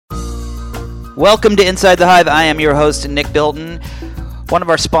Welcome to Inside the Hive. I am your host, Nick Bilton. One of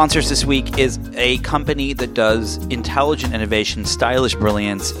our sponsors this week is a company that does intelligent innovation, stylish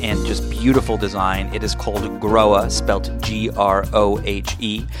brilliance, and just beautiful design. It is called Grohe, spelled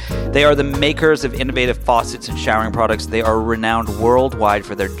G-R-O-H-E. They are the makers of innovative faucets and showering products. They are renowned worldwide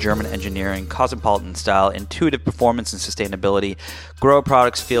for their German engineering, cosmopolitan style, intuitive performance, and sustainability. Grohe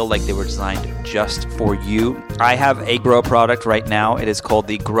products feel like they were designed just for you. I have a Grohe product right now. It is called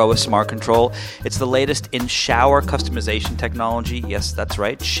the Grohe Smart Control. It's the latest in shower customization technology. Yes, that's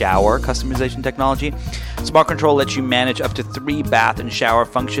right, shower customization technology. Smart Control lets you manage up to 3 bath and shower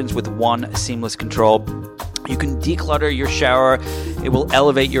functions with one seamless control. You can declutter your shower. It will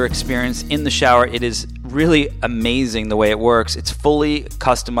elevate your experience in the shower. It is really amazing the way it works. It's fully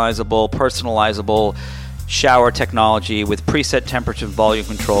customizable, personalizable shower technology with preset temperature and volume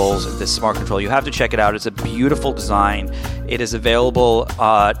controls of this Smart Control. You have to check it out. It's a beautiful design. It is available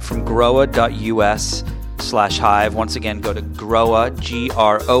from grohe.us/hive. Once again, go to Grohe,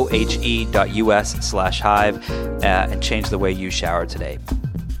 Grohe.us/hive, and change the way you shower today.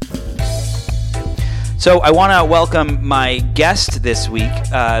 So I want to welcome my guest this week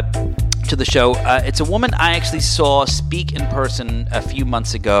to the show. It's a woman I actually saw speak in person a few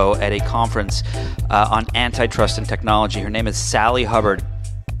months ago at a conference on antitrust and technology. Her name is Sally Hubbard.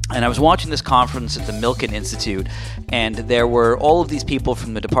 And I was watching this conference at the Milken Institute, and there were all of these people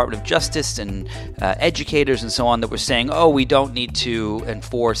from the Department of Justice and educators and so on that were saying, oh, we don't need to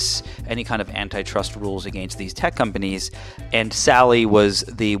enforce any kind of antitrust rules against these tech companies. And Sally was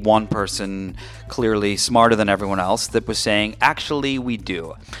the one person, clearly smarter than everyone else, that was saying, actually, we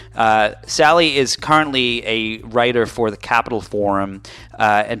do. Sally is currently a writer for the Capitol Forum,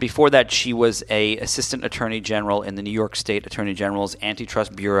 and before that, she was an assistant attorney general in the New York State Attorney General's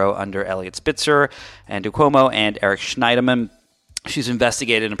Antitrust Bureau under Eliot Spitzer, Andrew Cuomo, and Eric Schneiderman. She's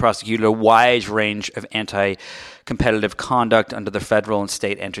investigated and prosecuted a wide range of anti-competitive conduct under the federal and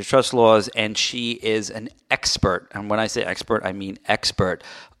state antitrust laws, and she is an expert, and when I say expert, I mean expert,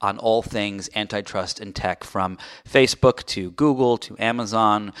 on all things antitrust and tech, from Facebook to Google to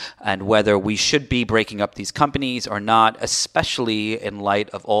Amazon, and whether we should be breaking up these companies or not, especially in light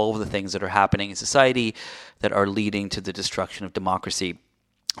of all of the things that are happening in society that are leading to the destruction of democracy.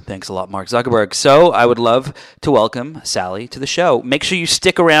 Thanks a lot, Mark Zuckerberg. So I would love to welcome Sally to the show. Make sure you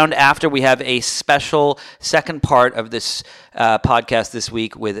stick around after. We have a special second part of this podcast this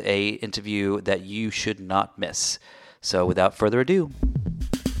week with an interview that you should not miss. So without further ado,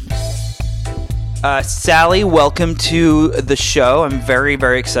 Sally, welcome to the show. I'm very,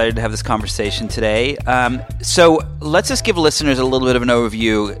 very excited to have this conversation today. So let's just give listeners a little bit of an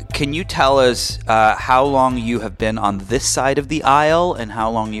overview. Can you tell us how long you have been on this side of the aisle and how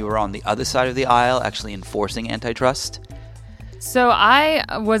long you were on the other side of the aisle actually enforcing antitrust? So I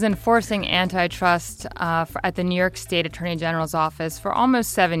was enforcing antitrust at the New York State Attorney General's office for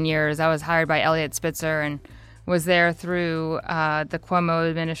almost 7 years. I was hired by Eliot Spitzer and was there through the Cuomo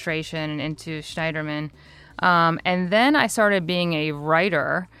administration and into Schneiderman. And then I started being a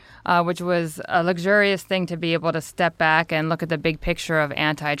writer, which was a luxurious thing to be able to step back and look at the big picture of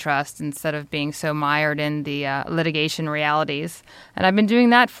antitrust instead of being so mired in the litigation realities. And I've been doing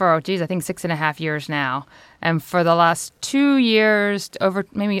that for, I think 6.5 years now. And for the last 2 years, over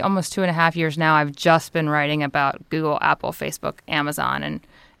maybe almost 2.5 years now, I've just been writing about Google, Apple, Facebook, Amazon, and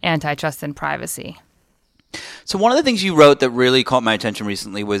antitrust and privacy. So one of the things you wrote that really caught my attention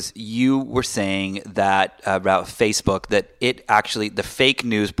recently was you were saying that about Facebook, that it actually, the fake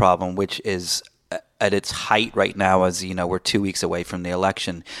news problem, which is at its height right now, as you know, we're 2 weeks away from the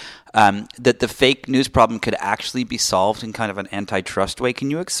election, that the fake news problem could actually be solved in kind of an antitrust way.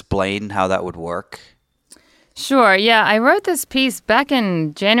 Can you explain how that would work? Sure. Yeah, I wrote this piece back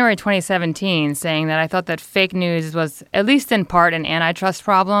in January 2017 saying that I thought that fake news was, at least in part, an antitrust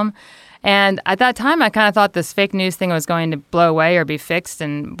problem. And at that time, I kind of thought this fake news thing was going to blow away or be fixed.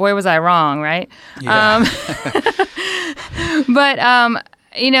 And boy, was I wrong, right? Yeah. But,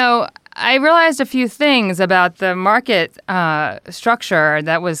 I realized a few things about the market structure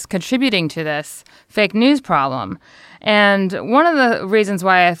that was contributing to this fake news problem. And one of the reasons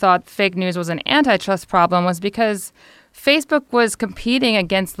why I thought fake news was an antitrust problem was because Facebook was competing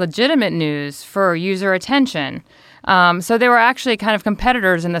against legitimate news for user attention. So they were actually kind of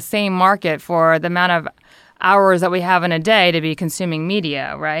competitors in the same market for the amount of hours that we have in a day to be consuming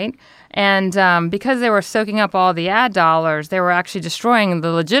media, right? And because they were soaking up all the ad dollars, they were actually destroying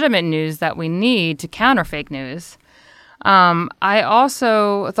the legitimate news that we need to counter fake news. I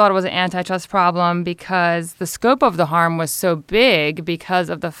also thought it was an antitrust problem because the scope of the harm was so big because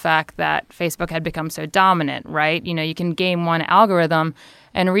of the fact that Facebook had become so dominant, right? You know, you can game one algorithm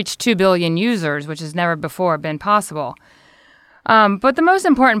and reach 2 billion users, which has never before been possible. But the most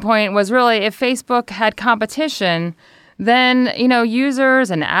important point was really if Facebook had competition, then,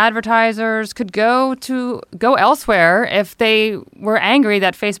 users and advertisers could go elsewhere if they were angry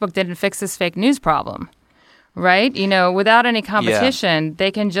that Facebook didn't fix this fake news problem, right? Without any competition,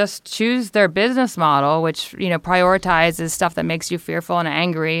 They can just choose their business model, which, prioritizes stuff that makes you fearful and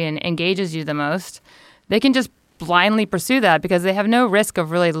angry and engages you the most. They can just blindly pursue that because they have no risk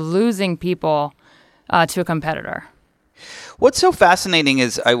of really losing people to a competitor. What's so fascinating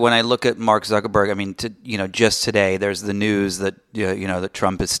is when I look at Mark Zuckerberg. I mean, just today there's the news that that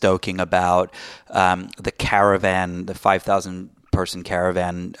Trump is stoking about the caravan, the 5,000 person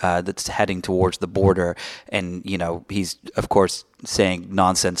caravan that's heading towards the border, and he's of course saying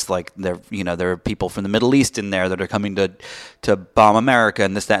nonsense like there are people from the Middle East in there that are coming to bomb America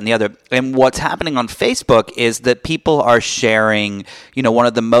and this, that, and the other. And what's happening on Facebook is that people are sharing, one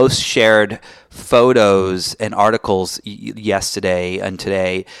of the most shared photos and articles yesterday and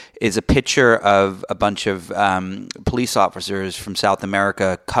today is a picture of a bunch of police officers from South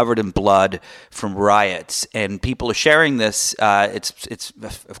America covered in blood from riots, and people are sharing this. It's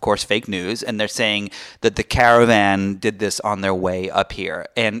of course fake news, and they're saying that the caravan did this on their way up here,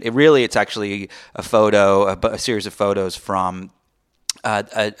 and it's actually a series of photos from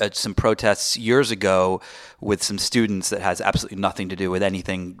some protests years ago with some students that has absolutely nothing to do with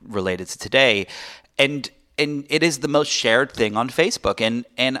anything related to today, and it is the most shared thing on Facebook.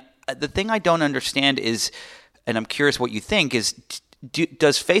 And the thing I don't understand is, and I'm curious what you think, is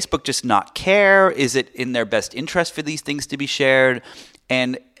does Facebook just not care? Is it in their best interest for these things to be shared?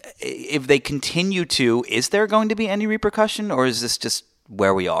 And if they continue to, is there going to be any repercussion, or is this just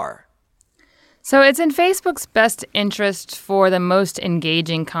where we are? So it's in Facebook's best interest for the most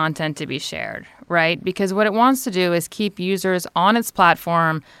engaging content to be shared, right? Because what it wants to do is keep users on its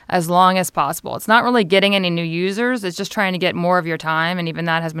platform as long as possible. It's not really getting any new users. It's just trying to get more of your time, and even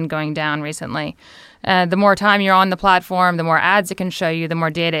that has been going down recently. The more time you're on the platform, the more ads it can show you, the more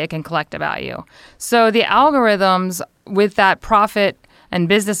data it can collect about you. So the algorithms with that profit and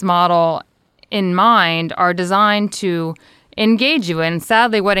business model in mind are designed to engage you. And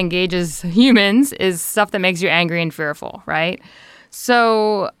sadly, what engages humans is stuff that makes you angry and fearful, right?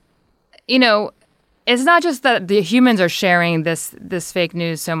 So, it's not just that the humans are sharing this fake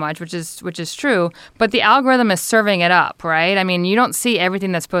news so much, which is true, but the algorithm is serving it up, right? I mean, you don't see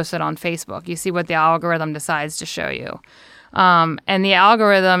everything that's posted on Facebook. You see what the algorithm decides to show you. And the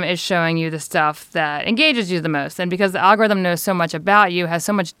algorithm is showing you the stuff that engages you the most. And because the algorithm knows so much about you, has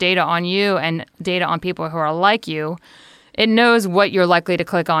so much data on you and data on people who are like you, it knows what you're likely to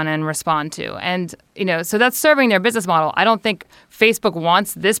click on and respond to. And, so that's serving their business model. I don't think Facebook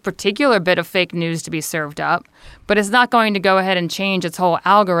wants this particular bit of fake news to be served up, but it's not going to go ahead and change its whole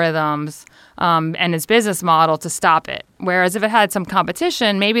algorithms and its business model to stop it. Whereas if it had some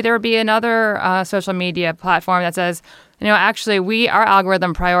competition, maybe there would be another social media platform that says, actually, our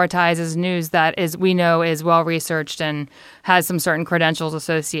algorithm prioritizes news that we know is well-researched and has some certain credentials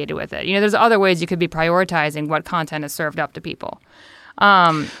associated with it. There's other ways you could be prioritizing what content is served up to people.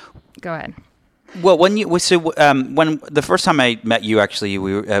 Go ahead. Well, when the first time I met you, actually,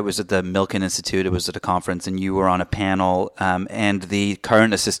 it was at the Milken Institute. It was at a conference, and you were on a panel, and the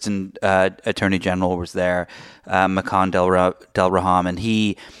current Assistant Attorney General was there, Makan Del-Raham, and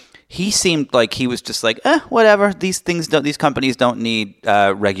he seemed like he was just like, whatever. These companies don't need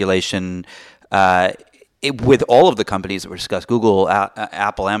regulation. With all of the companies that were discussed, Google,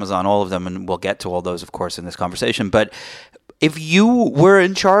 Apple, Amazon, all of them, and we'll get to all those, of course, in this conversation. But if you were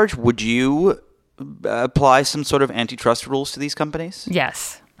in charge, would you apply some sort of antitrust rules to these companies?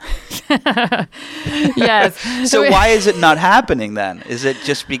 Yes. Yes. So why is it not happening then? Is it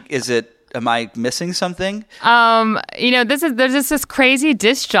just am I missing something? There's this crazy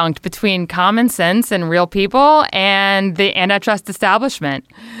disjunct between common sense and real people and the antitrust establishment.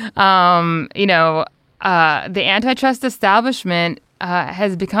 The antitrust establishment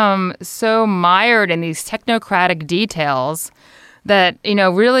has become so mired in these technocratic details that,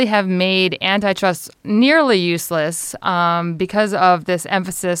 really have made antitrust nearly useless because of this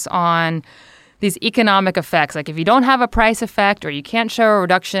emphasis on these economic effects. Like if you don't have a price effect or you can't show a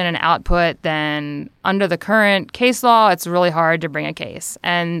reduction in output, then under the current case law, it's really hard to bring a case.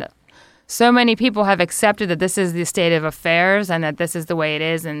 And so many people have accepted that this is the state of affairs and that this is the way it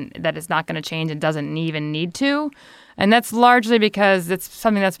is and that it's not going to change and doesn't even need to. And that's largely because it's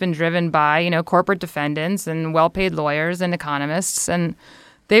something that's been driven by, corporate defendants and well-paid lawyers and economists. And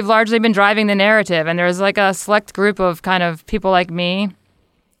they've largely been driving the narrative. And there's like a select group of kind of people like me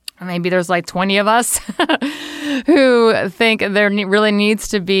maybe there's like 20 of us who think there really needs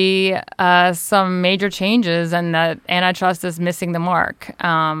to be some major changes and that antitrust is missing the mark.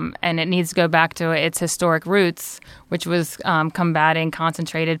 And it needs to go back to its historic roots, which was combating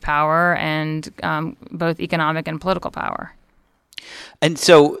concentrated power and both economic and political power. And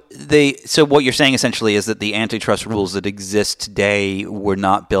so what you're saying essentially is that the antitrust rules that exist today were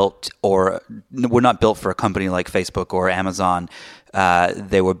not built for a company like Facebook or Amazon.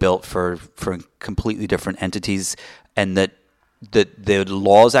 They were built for completely different entities, and that the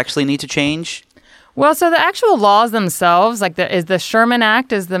laws actually need to change. Well, so the actual laws themselves, like the Sherman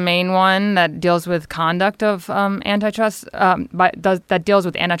Act is the main one that deals with conduct of antitrust, that deals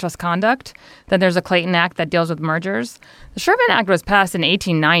with antitrust conduct. Then there's a Clayton Act that deals with mergers. The Sherman Act was passed in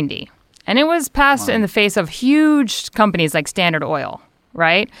 1890, and it was passed in the face of huge companies like Standard Oil,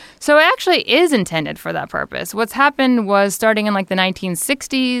 right? So it actually is intended for that purpose. What's happened was starting in like the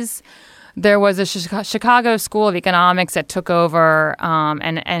 1960s, there was a Chicago School of Economics that took over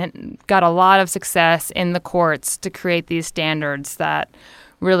and got a lot of success in the courts to create these standards that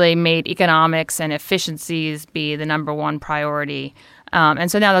really made economics and efficiencies be the number one priority.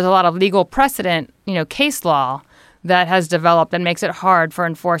 And so now there's a lot of legal precedent, case law that has developed that makes it hard for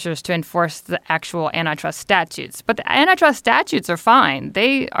enforcers to enforce the actual antitrust statutes. But the antitrust statutes are fine.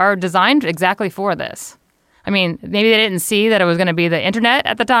 They are designed exactly for this. I mean, maybe they didn't see that it was going to be the internet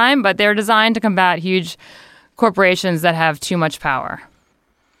at the time, but they're designed to combat huge corporations that have too much power.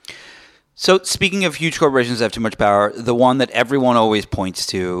 So speaking of huge corporations that have too much power, the one that everyone always points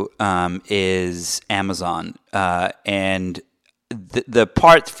to is Amazon. And the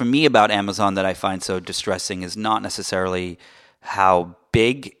part for me about Amazon that I find so distressing is not necessarily how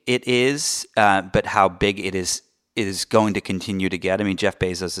big it is, but how big it is going to continue to get. I mean, Jeff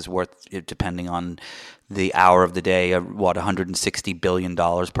Bezos is worth, depending on the hour of the day, $160 billion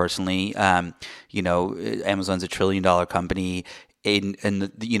personally. Amazon's $1 trillion company. And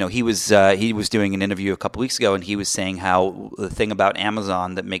he was doing an interview a couple weeks ago, and he was saying how the thing about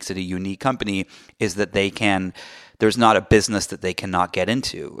Amazon that makes it a unique company is that there's not a business that they cannot get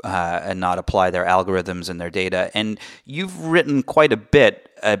into and not apply their algorithms and their data. And you've written quite a bit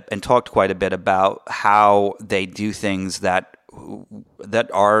and talked quite a bit about how they do things that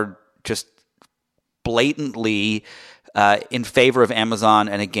are just blatantly in favor of Amazon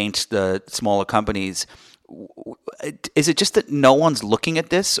and against the smaller companies. Is it just that no one's looking at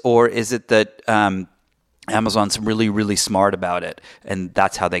this, or is it that Amazon's really, really smart about it and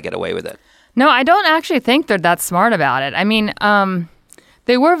that's how they get away with it? No, I don't actually think they're that smart about it. I mean,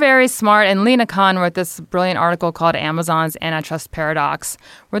 they were very smart, and Lena Khan wrote this brilliant article called Amazon's Antitrust Paradox,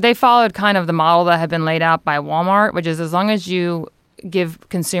 where they followed kind of the model that had been laid out by Walmart, which is as long as you give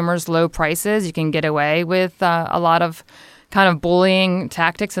consumers low prices, you can get away with a lot of kind of bullying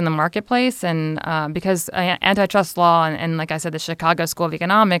tactics in the marketplace. And because antitrust law and like I said, the Chicago School of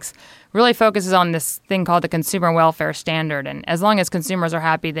Economics really focuses on this thing called the Consumer Welfare Standard. And as long as consumers are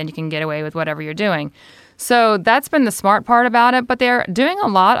happy, then you can get away with whatever you're doing. So that's been the smart part about it. But they're doing a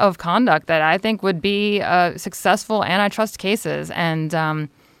lot of conduct that I think would be successful antitrust cases. And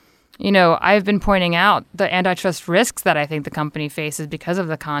I've been pointing out the antitrust risks that I think the company faces because of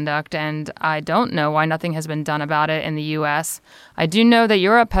the conduct, and I don't know why nothing has been done about it in the U.S. I do know that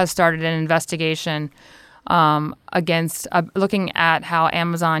Europe has started an investigation against looking at how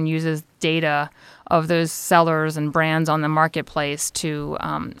Amazon uses data of those sellers and brands on the marketplace to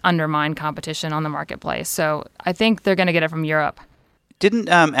undermine competition on the marketplace. So I think they're going to get it from Europe. Didn't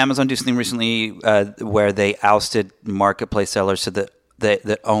Amazon do something recently where they ousted marketplace sellers so that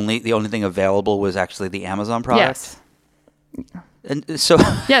the only thing available was actually the Amazon product? Yes. And so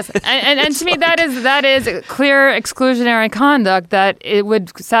yes, and to me that is clear exclusionary conduct that it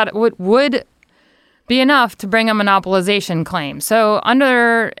would be enough to bring a monopolization claim. So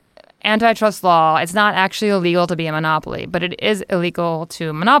under antitrust law, it's not actually illegal to be a monopoly, but it is illegal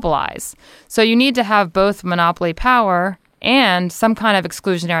to monopolize. So you need to have both monopoly power and some kind of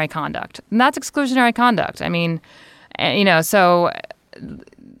exclusionary conduct. And that's exclusionary conduct. I mean, so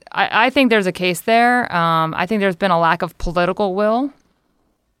I think there's a case there. I think there's been a lack of political will.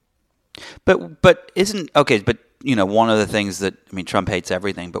 But isn't okay? But one of the things that Trump hates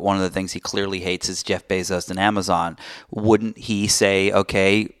everything, but one of the things he clearly hates is Jeff Bezos and Amazon. Wouldn't he say,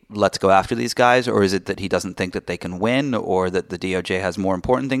 okay, let's go after these guys? Or is it that he doesn't think that they can win, or that the DOJ has more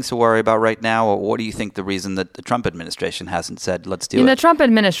important things to worry about right now? Or what do you think the reason that the Trump administration hasn't said, let's do it? The Trump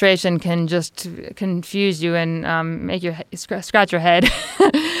administration can just confuse you and make you scratch your head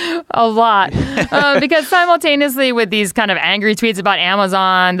a lot. Because simultaneously with these kind of angry tweets about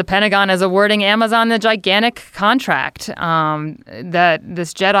Amazon, the Pentagon is awarding Amazon the gigantic contract, that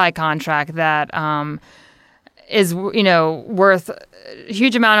this Jedi contract that is, worth a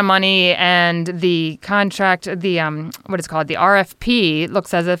huge amount of money, and the contract, the what is called, the RFP,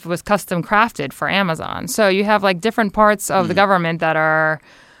 looks as if it was custom crafted for Amazon. So you have like different parts of the government that are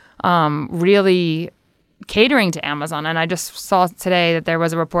really catering to Amazon. And I just saw today that there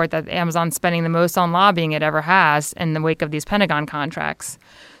was a report that Amazon's spending the most on lobbying it ever has in the wake of these Pentagon contracts.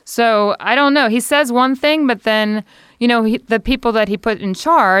 So I don't know. He says one thing, but then, the people that he put in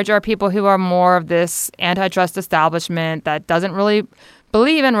charge are people who are more of this antitrust establishment that doesn't really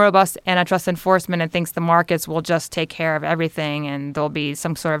believe in robust antitrust enforcement and thinks the markets will just take care of everything and there'll be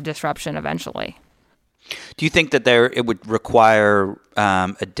some sort of disruption eventually. Do you think that it would require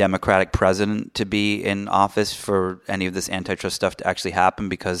a Democratic president to be in office for any of this antitrust stuff to actually happen?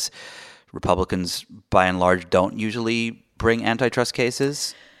 Because Republicans, by and large, don't usually bring antitrust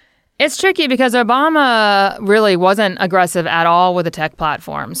cases? It's tricky because Obama really wasn't aggressive at all with the tech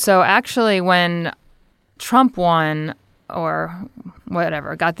platform. So actually, when Trump won, or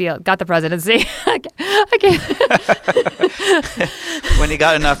whatever, got the presidency, when he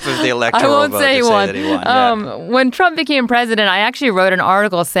got enough of the electoral I won't vote say to he say won. that he won. Yeah. When Trump became president, I actually wrote an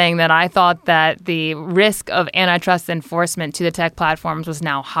article saying that I thought that the risk of antitrust enforcement to the tech platforms was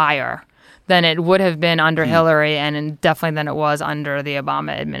now higher than it would have been under Hillary, and definitely than it was under the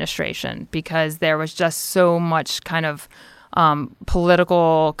Obama administration, because there was just so much kind of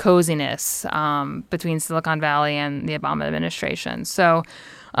political coziness between Silicon Valley and the Obama administration. So,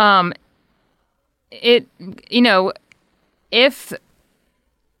 if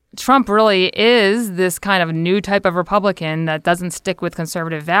Trump really is this kind of new type of Republican that doesn't stick with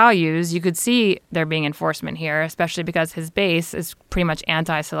conservative values, you could see there being enforcement here, especially because his base is pretty much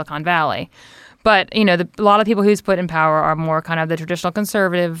anti-Silicon Valley. But, a lot of people he's put in power are more kind of the traditional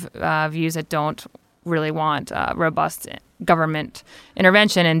conservative views that don't really want robust government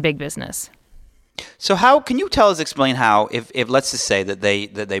intervention in big business. So can you explain how, if let's just say that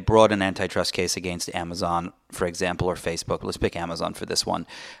they brought an antitrust case against Amazon, for example, or Facebook, let's pick Amazon for this one,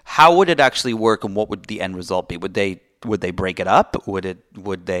 how would it actually work, and what would the end result be? Would they break it up?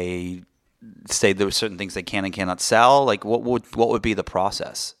 Would they say there were certain things they can and cannot sell? Like what would be the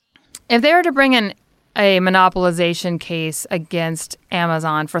process? If they were to bring in a monopolization case against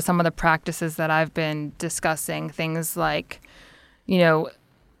Amazon for some of the practices that I've been discussing, things like,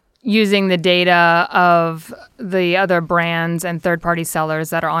 using the data of the other brands and third-party sellers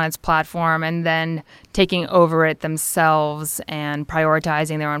that are on its platform and then taking over it themselves and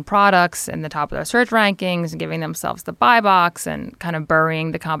prioritizing their own products in the top of their search rankings and giving themselves the buy box and kind of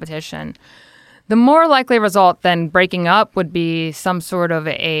burying the competition. The more likely result than breaking up would be some sort of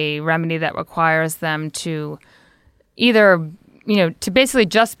a remedy that requires them to either to basically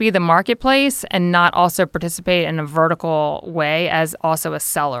just be the marketplace and not also participate in a vertical way as also a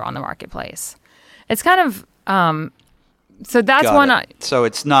seller on the marketplace. It's kind of so that's Got one. It. So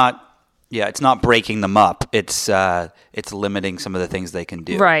it's not breaking them up. It's limiting some of the things they can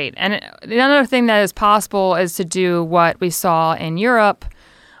do. Right. And the other thing that is possible is to do what we saw in Europe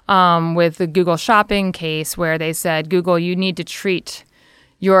with the Google shopping case, where they said, Google, you need to treat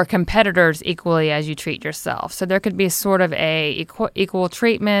your competitors equally as you treat yourself. So there could be sort of a equal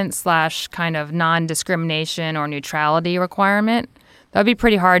treatment / kind of non-discrimination or neutrality requirement. That would be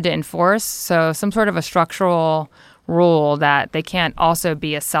pretty hard to enforce. So some sort of a structural rule that they can't also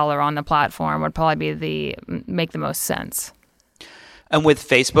be a seller on the platform would probably be make the most sense. And with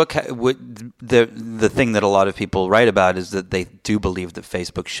Facebook, the thing that a lot of people write about is that they do believe that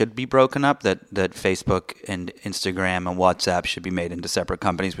Facebook should be broken up, that Facebook and Instagram and WhatsApp should be made into separate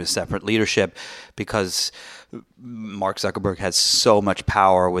companies with separate leadership, because Mark Zuckerberg has so much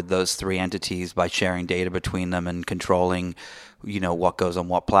power with those three entities by sharing data between them and controlling, what goes on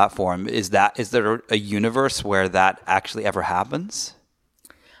what platform. Is there a universe where that actually ever happens?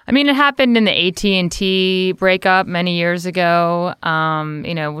 I mean, it happened in the AT&T breakup many years ago.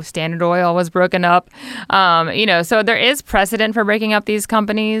 Standard Oil was broken up. So there is precedent for breaking up these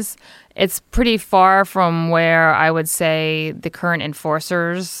companies. It's pretty far from where I would say the current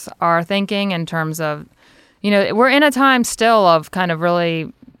enforcers are thinking in terms of, we're in a time still of kind of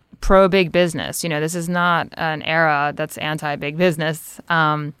really pro-big business. This is not an era that's anti-big business.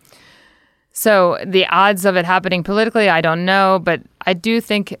 So the odds of it happening politically, I don't know. But I do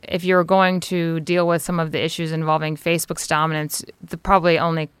think if you're going to deal with some of the issues involving Facebook's dominance, the probably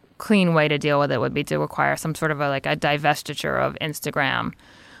only clean way to deal with it would be to require some sort of a divestiture of Instagram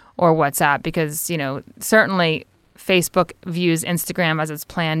or WhatsApp, because, certainly Facebook views Instagram as its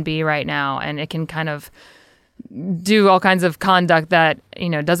plan B right now, and it can kind of do all kinds of conduct that,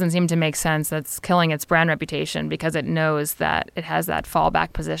 doesn't seem to make sense, that's killing its brand reputation because it knows that it has that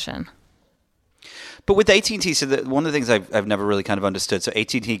fallback position. But with AT&T, so one of the things I've never really kind of understood, so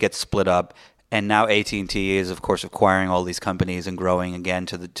AT&T gets split up, and now AT&T is, of course, acquiring all these companies and growing again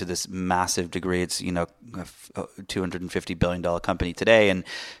to this massive degree. It's, a $250 billion company today and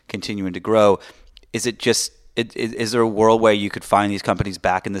continuing to grow. Is it just, is there a world where you could find these companies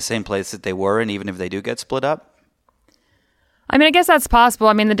back in the same place that they were, and even if they do get split up? I mean, I guess that's possible.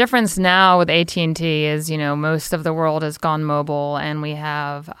 I mean, the difference now with AT&T is, most of the world has gone mobile, and we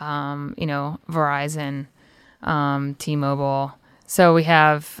have, Verizon, T-Mobile. So we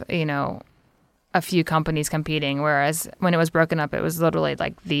have, a few companies competing, whereas when it was broken up, it was literally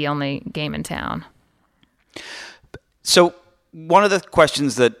like the only game in town. So one of the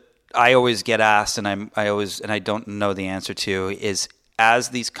questions that I always get asked, and I don't know the answer to, is as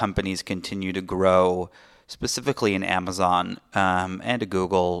these companies continue to grow, specifically in Amazon and to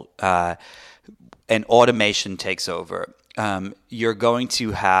Google, and automation takes over, you're going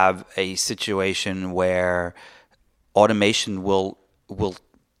to have a situation where automation will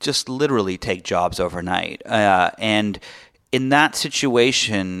just literally take jobs overnight. And in that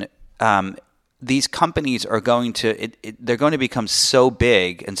situation, these companies are going to they're going to become so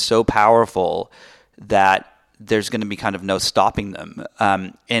big and so powerful that there's going to be kind of no stopping them.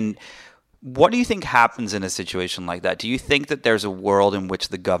 And what do you think happens in a situation like that? Do you think that there's a world in which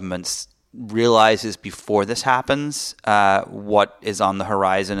the government realizes before this happens what is on the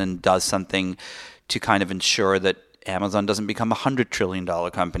horizon and does something to kind of ensure that Amazon doesn't become a $100 trillion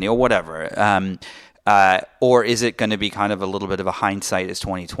company or whatever? Or is it going to be kind of a little bit of a hindsight as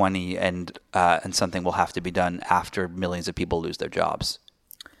 2020 and something will have to be done after millions of people lose their jobs?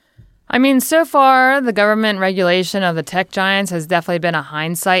 I mean, so far, the government regulation of the tech giants has definitely been a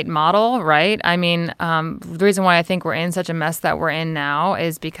hindsight model, right? I mean, the reason why I think we're in such a mess that we're in now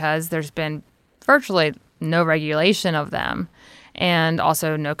is because there's been virtually no regulation of them and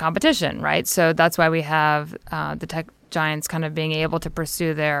also no competition, right? So that's why we have the tech giants kind of being able to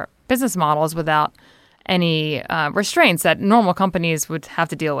pursue their business models without any restraints that normal companies would have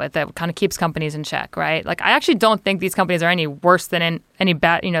to deal with. That kind of keeps companies in check, right? Like, I actually don't think these companies are any worse than any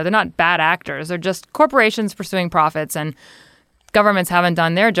bad, they're not bad actors. They're just corporations pursuing profits, and governments haven't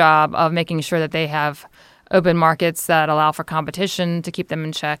done their job of making sure that they have open markets that allow for competition to keep them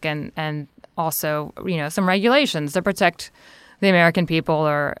in check, and also, some regulations to protect the American people,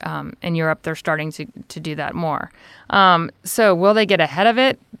 or in Europe, they're starting to do that more. So will they get ahead of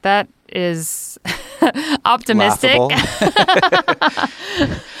it? That is optimistic.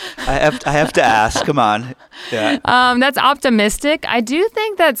 I have to ask. Come on. Yeah. That's optimistic. I do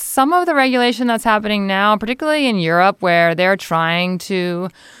think that some of the regulation that's happening now, particularly in Europe, where they're trying to,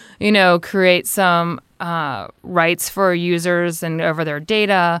 create some rights for users and over their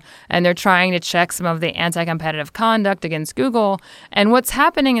data, and they're trying to check some of the anti-competitive conduct against Google. And what's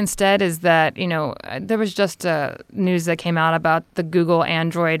happening instead is that, there was just news that came out about the Google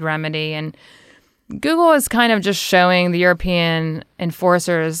Android remedy, and Google is kind of just showing the European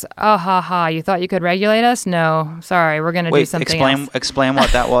enforcers, oh, ha, ha, you thought you could regulate us? No, sorry, we're going to do something else. Explain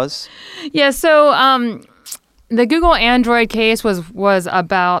what that was. Yeah, so the Google Android case was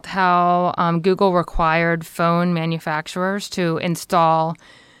about how Google required phone manufacturers to install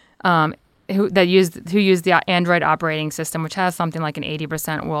who use the Android operating system, which has something like an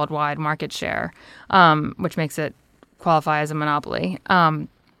 80% worldwide market share, which makes it qualify as a monopoly.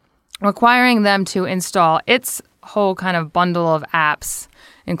 Requiring them to install its whole kind of bundle of apps,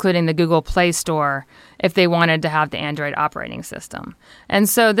 including the Google Play Store, if they wanted to have the Android operating system. And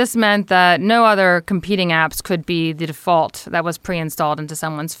so this meant that no other competing apps could be the default that was pre-installed into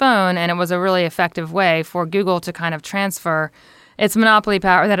someone's phone, and it was a really effective way for Google to kind of transfer its monopoly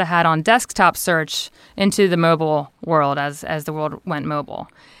power that it had on desktop search into the mobile world as the world went mobile.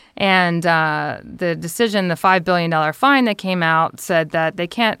 And the decision, the $5 billion fine that came out, said that they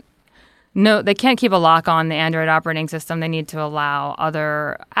can't keep a lock on the Android operating system. They need to allow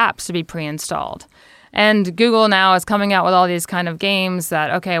other apps to be pre-installed. And Google now is coming out with all these kind of games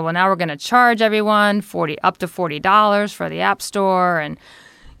that, okay, well, now we're going to charge everyone up to $40 for the App Store. And,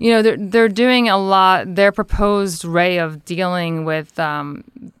 they're doing a lot. Their proposed way of dealing with the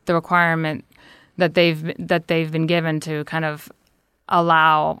requirement that they've been given to kind of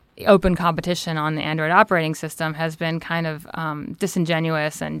allow open competition on the Android operating system has been kind of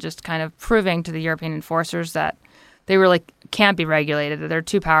disingenuous and just kind of proving to the European enforcers that they really can't be regulated, that they're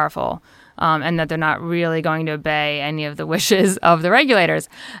too powerful, and that they're not really going to obey any of the wishes of the regulators.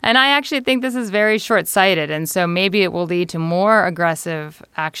 And I actually think this is very short-sighted, and so maybe it will lead to more aggressive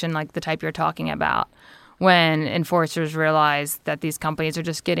action like the type you're talking about, when enforcers realize that these companies are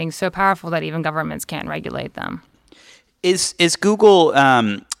just getting so powerful that even governments can't regulate them. Is Google,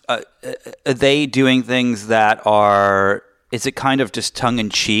 are they doing things that are, is it kind of just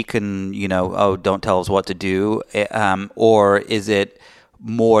tongue-in-cheek and, don't tell us what to do? Or is it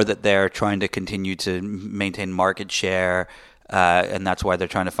more that they're trying to continue to maintain market share, and that's why they're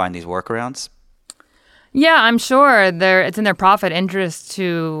trying to find these workarounds? Yeah, I'm sure it's in their profit interest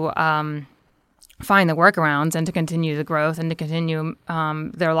to find the workarounds and to continue the growth and to continue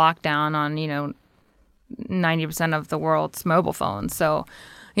their lockdown on, 90% of the world's mobile phones. So,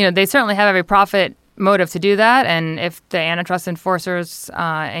 they certainly have every profit motive to do that. And if the antitrust enforcers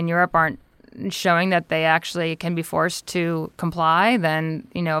in Europe aren't showing that they actually can be forced to comply, then,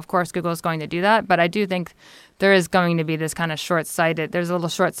 of course, Google is going to do that. But I do think there is going to be this kind of there's a little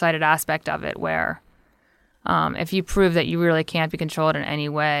short-sighted aspect of it where if you prove that you really can't be controlled in any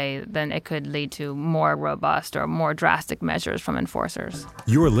way, then it could lead to more robust or more drastic measures from enforcers.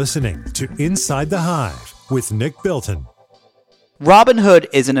 You're listening to Inside the Hive with Nick Bilton. Robinhood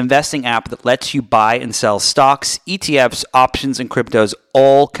is an investing app that lets you buy and sell stocks, ETFs, options, and cryptos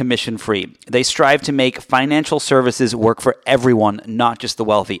all commission-free. They strive to make financial services work for everyone, not just the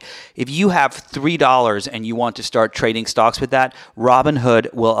wealthy. If you have $3 and you want to start trading stocks with that,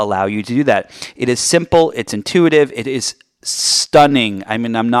 Robinhood will allow you to do that. It is simple, it's intuitive, it is stunning. I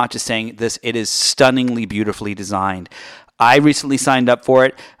mean, I'm not just saying this, it is stunningly beautifully designed. I recently signed up for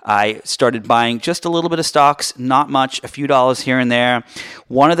it. I started buying just a little bit of stocks, not much, a few dollars here and there.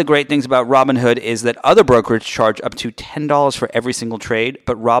 One of the great things about Robinhood is that other brokerages charge up to $10 for every single trade,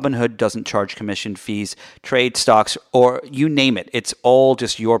 but Robinhood doesn't charge commission fees, trade stocks, or you name it. It's all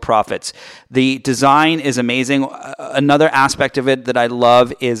just your profits. The design is amazing. Another aspect of it that I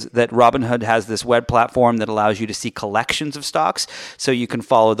love is that Robinhood has this web platform that allows you to see collections of stocks, so you can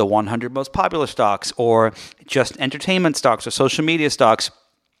follow the 100 most popular stocks or just entertainment stocks or social media stocks.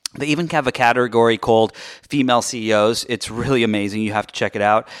 They even have a category called female CEOs. It's really amazing. You have to check it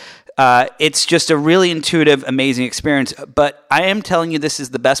out. It's just a really intuitive, amazing experience. But I am telling you, this is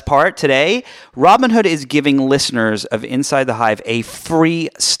the best part today. Robinhood is giving listeners of Inside the Hive a free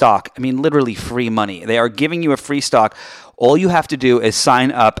stock. I mean, literally free money. They are giving you a free stock. All you have to do is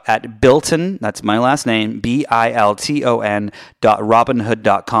sign up at Bilton, that's my last name,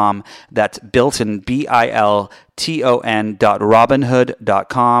 BILTON.robinhood.com. That's Bilton,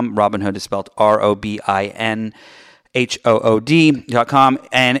 BILTON.robinhood.com. Robinhood is spelled ROBINHOOD.com,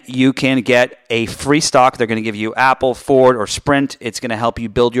 and you can get a free stock. They're going to give you Apple, Ford, or Sprint. It's going to help you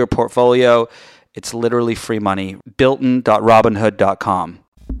build your portfolio. It's literally free money. Bilton.robinhood.com.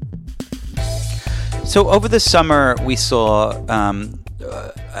 So over the summer, we saw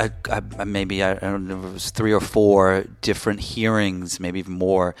maybe, I don't know, it was 3 or 4 different hearings, maybe even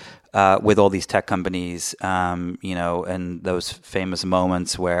more, with all these tech companies, and those famous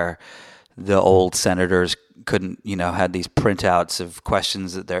moments where the old senators couldn't, had these printouts of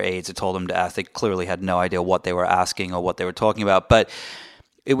questions that their aides had told them to ask. They clearly had no idea what they were asking or what they were talking about. But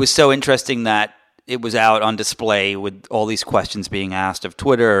it was so interesting that it was out on display with all these questions being asked of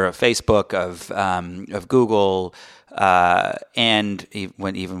Twitter, of Facebook, of Google, and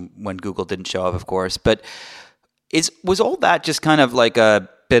even when Google didn't show up, of course. But was all that just kind of like a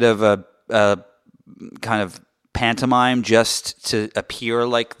bit of a kind of pantomime just to appear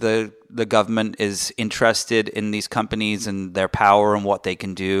like the government is interested in these companies and their power and what they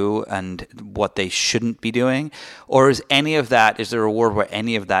can do and what they shouldn't be doing? Or is there a world where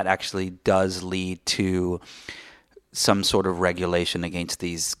any of that actually does lead to some sort of regulation against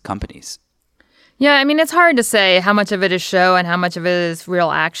these companies? Yeah, I mean, it's hard to say how much of it is show and how much of it is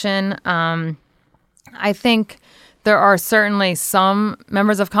real action. I think there are certainly some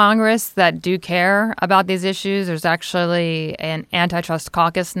members of Congress that do care about these issues. There's actually an antitrust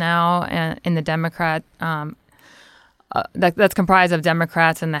caucus now in the Democrat that's comprised of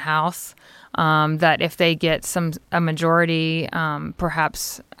Democrats in the House. That if they get a majority,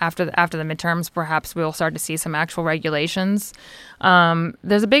 perhaps after the midterms, perhaps we'll start to see some actual regulations.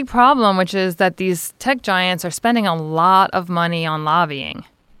 There's a big problem, which is that these tech giants are spending a lot of money on lobbying.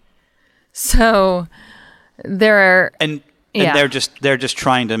 So they're they're just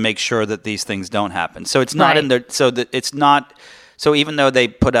trying to make sure that these things don't happen. So it's not right. in their, so that it's not So even though they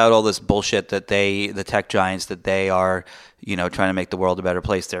put out all this bullshit that the tech giants, that they are, trying to make the world a better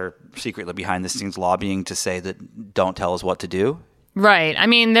place, they're secretly behind the scenes lobbying to say that don't tell us what to do. Right. I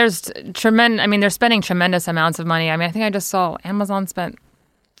mean, they're spending tremendous amounts of money. I mean, I think I just saw Amazon spent,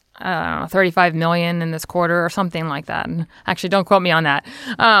 I don't know, $35 million in this quarter or something like that. And actually, don't quote me on that.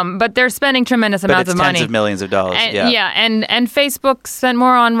 But they're spending tremendous amounts of money. Tens of millions of dollars. And Facebook spent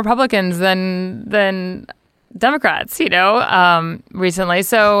more on Republicans than Democrats, recently.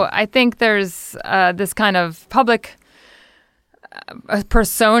 So I think there's this kind of public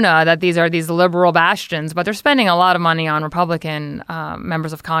persona that these are these liberal bastions, but they're spending a lot of money on Republican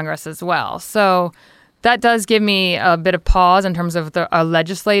members of Congress as well. So that does give me a bit of pause in terms of a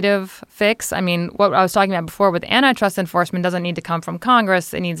legislative fix. I mean, what I was talking about before with antitrust enforcement doesn't need to come from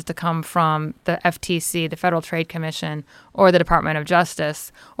Congress. It needs to come from the FTC, the Federal Trade Commission, or the Department of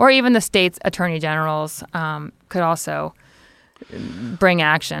Justice, or even the state's attorney generals could also bring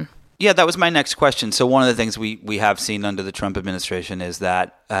action. Yeah, that was my next question. So one of the things we have seen under the Trump administration is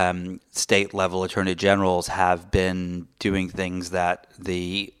that state-level attorney generals have been doing things that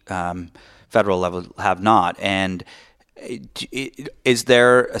the federal level have not. And is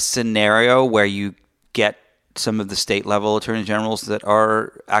there a scenario where you get some of the state-level attorney generals that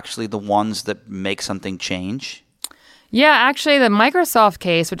are actually the ones that make something change? Yeah, actually, the Microsoft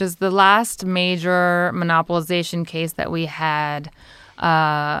case, which is the last major monopolization case that we had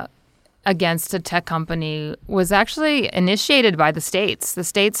against a tech company, was actually initiated by the states. The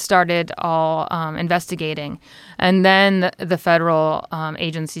states started all investigating, and then the federal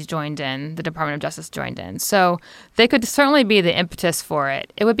agencies joined in, the Department of Justice joined in. So they could certainly be the impetus for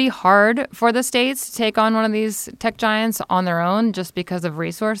it. It would be hard for the states to take on one of these tech giants on their own just because of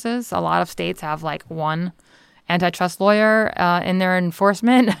resources. A lot of states have like one antitrust lawyer in their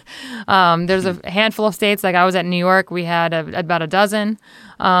enforcement. There's a handful of states, like I was at New York, we had about a dozen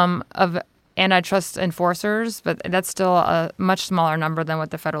of antitrust enforcers, but that's still a much smaller number than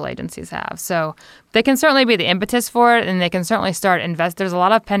what the federal agencies have. So they can certainly be the impetus for it, and they can certainly start There's a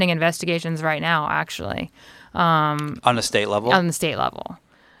lot of pending investigations right now, actually. On the state level? On the state level.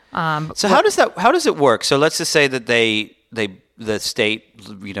 So how does it work? So let's just say that the state,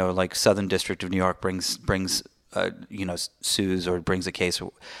 like Southern District of New York brings sues or brings a case.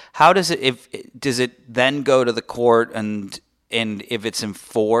 How does it? Does it then go to the court, and if it's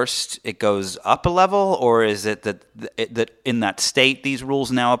enforced, it goes up a level, or is it that in that state these rules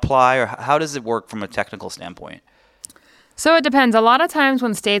now apply, or how does it work from a technical standpoint? So it depends. A lot of times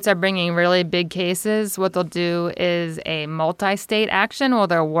when states are bringing really big cases, what they'll do is a multi-state action, where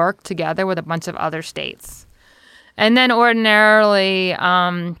they'll work together with a bunch of other states, and then ordinarily.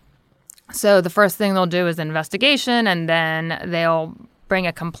 So the first thing they'll do is an investigation, and then they'll bring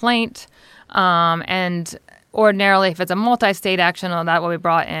a complaint. And ordinarily, if it's a multi-state action, that will be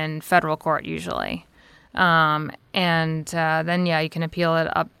brought in federal court usually. Then, you can appeal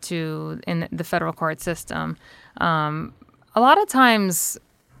it up to in the federal court system. A lot of times,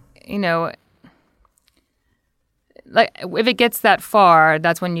 like if it gets that far,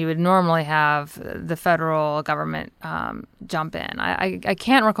 that's when you would normally have the federal government jump in. I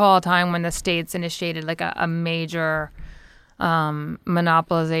can't recall a time when the states initiated like a major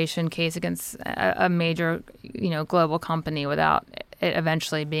monopolization case against a major, global company without it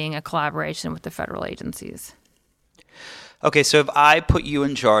eventually being a collaboration with the federal agencies. Okay, so if I put you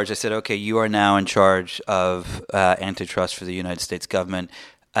in charge, I said, okay, you are now in charge of antitrust for the United States government.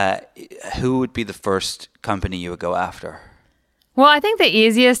 Who would be the first company you would go after? Well, I think the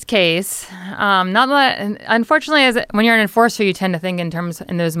easiest case, unfortunately, when you're an enforcer, you tend to think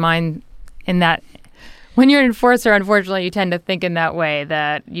when you're an enforcer, unfortunately, you tend to think in that way,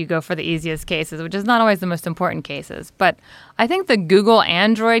 that you go for the easiest cases, which is not always the most important cases. But I think the Google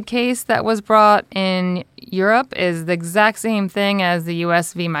Android case that was brought in Europe is the exact same thing as the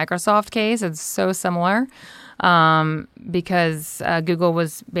US v. Microsoft case. It's so similar. Because Google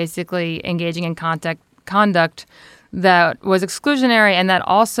was basically engaging in conduct that was exclusionary and that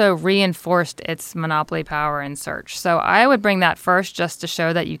also reinforced its monopoly power in search. So I would bring that first just to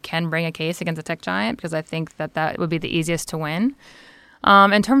show that you can bring a case against a tech giant, because I think that would be the easiest to win.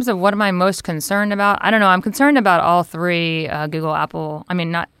 In terms of what am I most concerned about, I don't know. I'm concerned about all three, Google, Apple.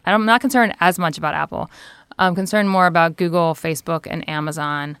 I'm not concerned as much about Apple. I'm concerned more about Google, Facebook, and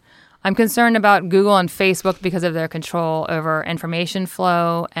Amazon. I'm concerned about Google and Facebook because of their control over information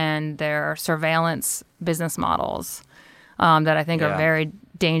flow and their surveillance business models that I think are very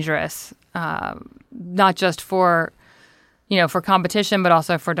dangerous, not just for competition, but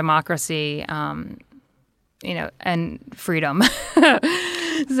also for democracy, and freedom.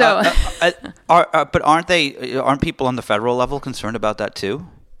 So, aren't people on the federal level concerned about that too?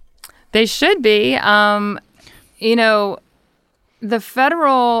 they should be. At the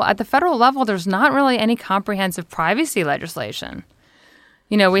federal level, there's not really any comprehensive privacy legislation.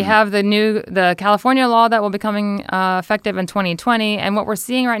 We have the California law that will be becoming effective in 2020. And what we're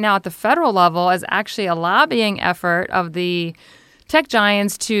seeing right now at the federal level is actually a lobbying effort of the tech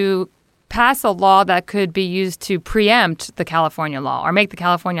giants to pass a law that could be used to preempt the California law or make the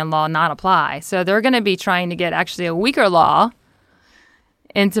California law not apply. So they're going to be trying to get actually a weaker law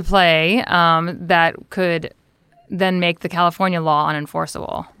into play that could then make the California law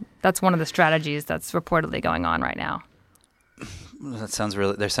unenforceable. That's one of the strategies that's reportedly going on right now. That sounds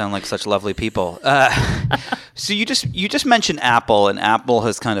really. They sound like such lovely people. So you just mentioned Apple, and Apple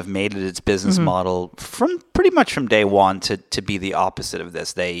has kind of made it its business model from pretty much from day one to be the opposite of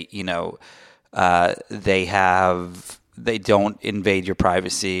this. They they don't invade your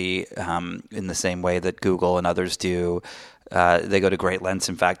privacy in the same way that Google and others do. They go to great lengths,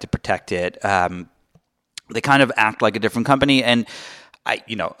 in fact, to protect it. They kind of act like a different company, and I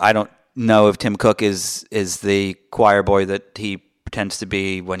don't know if Tim Cook is the choir boy that he pretends to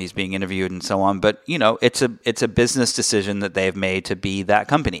be when he's being interviewed and so on. But it's a business decision that they've made to be that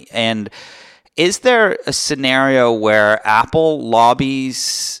company. And is there a scenario where Apple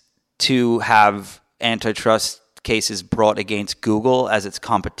lobbies to have antitrust cases brought against Google as its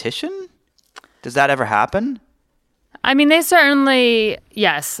competition? Does that ever happen? I mean,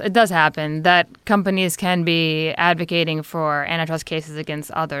 yes, it does happen that companies can be advocating for antitrust cases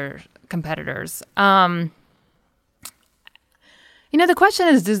against other competitors. The question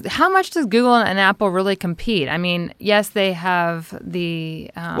is, how much does Google and Apple really compete? I mean, yes, they have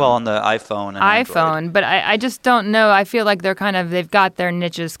the on the iPhone and Android. But I just don't know. I feel like they've got their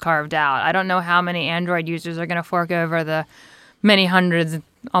niches carved out. I don't know how many Android users are going to fork over the many hundreds,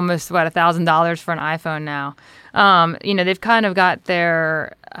 almost $1,000 for an iPhone now. They've kind of got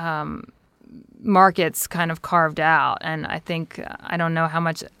their markets kind of carved out, and I think I don't know how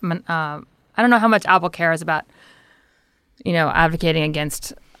much Apple cares about advocating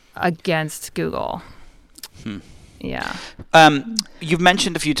against Google. Yeah. You've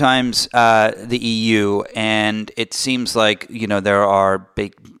mentioned a few times the EU, and it seems like there are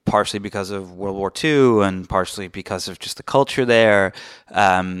partially because of World War II and partially because of just the culture there,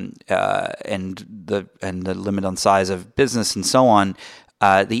 and the limit on size of business and so on.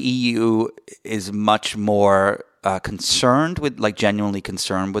 The EU is much more genuinely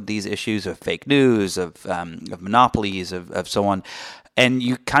concerned with these issues of fake news, of monopolies, of so on. And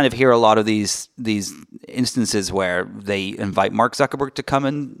you kind of hear a lot of these instances where they invite Mark Zuckerberg to come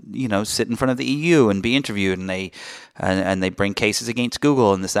and sit in front of the EU and be interviewed, and they bring cases against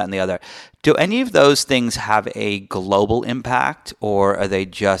Google and this, that, and the other. Do any of those things have a global impact, or are they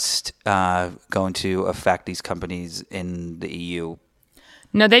just going to affect these companies in the EU?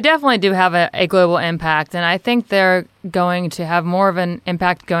 No, they definitely do have a global impact, and I think they're going to have more of an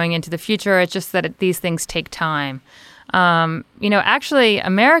impact going into the future. It's just that these things take time. Actually,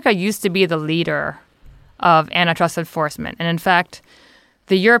 America used to be the leader of antitrust enforcement. And in fact,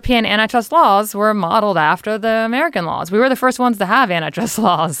 the European antitrust laws were modeled after the American laws. We were the first ones to have antitrust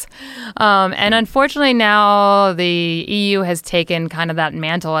laws. And unfortunately, now the EU has taken kind of that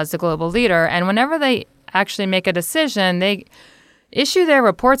mantle as the global leader. And whenever they actually make a decision, they issue their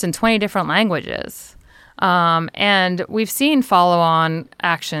reports in 20 different languages. And we've seen follow-on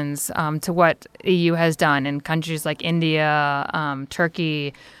actions to what EU has done in countries like India,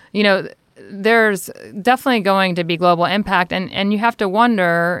 Turkey. There's definitely going to be global impact. And you have to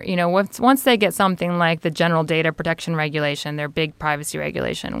wonder, once they get something like the General Data Protection Regulation, their big privacy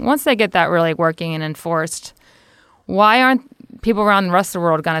regulation, once they get that really working and enforced, why aren't people around the rest of the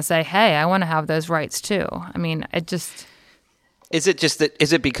world going to say, hey, I want to have those rights too? I mean, it just... Is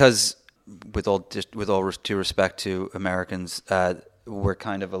it because... With all due respect to Americans, we're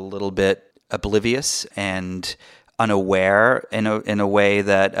kind of a little bit oblivious and unaware in a way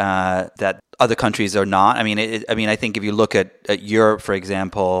that other countries are not. I mean, I think if you look at Europe, for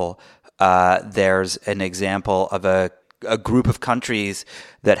example, there's an example of a group of countries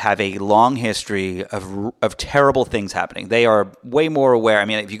that have a long history of terrible things happening. They are way more aware. I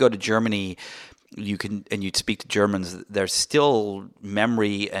mean, if you go to Germany, you'd speak to Germans, there's still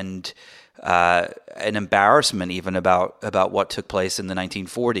memory and an embarrassment even about what took place in the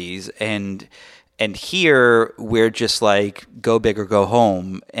 1940s, and here we're just like go big or go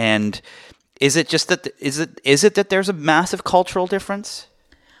home. And is it that there's a massive cultural difference?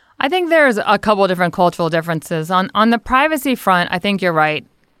 I think there's a couple of different cultural differences on the privacy front. I think you're right.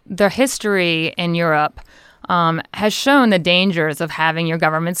 The history in Europe has shown the dangers of having your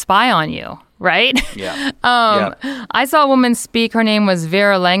government spy on you, right? Yeah. I saw a woman speak. Her name was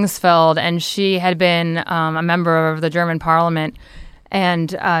Vera Langsfeld, and she had been a member of the German parliament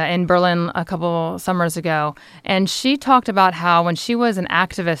and in Berlin a couple summers ago. And she talked about how when she was an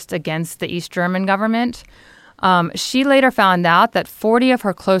activist against the East German government, she later found out that 40 of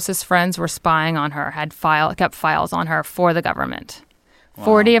her closest friends were spying on her, kept files on her for the government. Wow.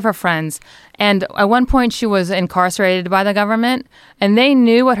 40 of her friends. And at one point, she was incarcerated by the government, and they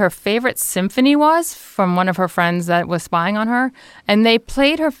knew what her favorite symphony was from one of her friends that was spying on her. And they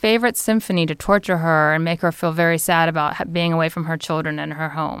played her favorite symphony to torture her and make her feel very sad about being away from her children and her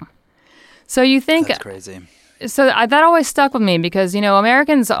home. So you think... That's crazy. So that always stuck with me because,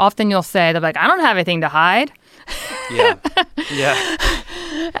 Americans often you'll say, they're like, I don't have anything to hide. Yeah. Yeah.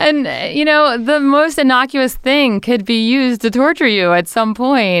 And, the most innocuous thing could be used to torture you at some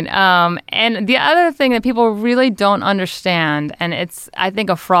point. And the other thing that people really don't understand, and it's, I think,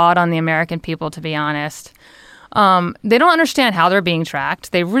 a fraud on the American people, to be honest, they don't understand how they're being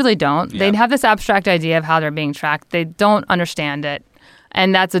tracked. They really don't. Yeah. They have this abstract idea of how they're being tracked. They don't understand it.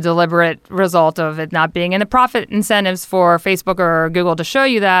 And that's a deliberate result of it not being in the profit incentives for Facebook or Google to show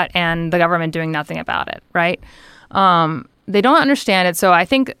you that, and the government doing nothing about it, right? They don't understand it. So I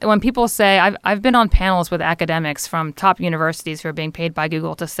think when people say, I've been on panels with academics from top universities who are being paid by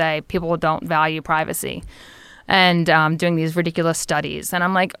Google to say people don't value privacy and doing these ridiculous studies. And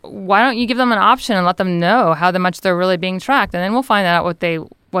I'm like, why don't you give them an option and let them know how much they're really being tracked? And then we'll find out what they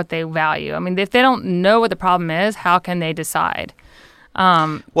value. I mean, if they don't know what the problem is, how can they decide?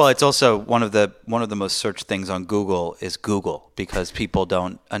 Well, it's also one of the most searched things on Google is Google, because people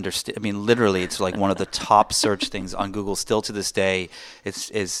don't understand. I mean, literally, it's like one of the top search things on Google still to this day.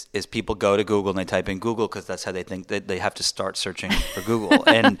 Is people go to Google and they type in Google because that's how they think that they have to start searching for Google.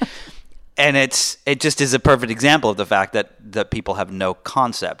 And it just is a perfect example of the fact that people have no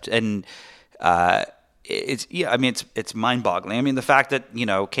concept. And it's mind-boggling. I mean, the fact that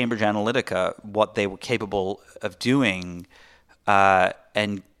Cambridge Analytica, what they were capable of doing.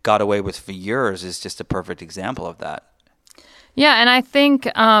 And got away with for years is just a perfect example of that. Yeah, and I think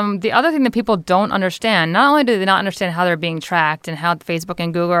the other thing that people don't understand, not only do they not understand how they're being tracked and how Facebook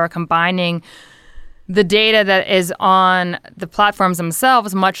and Google are combining the data that is on the platforms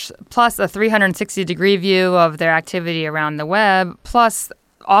themselves, plus a 360-degree view of their activity around the web, plus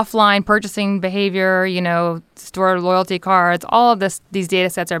offline purchasing behavior, store loyalty cards, all of these data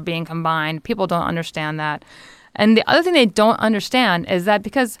sets are being combined. People don't understand that. And the other thing they don't understand is that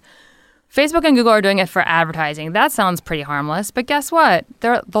because Facebook and Google are doing it for advertising, that sounds pretty harmless. But guess what?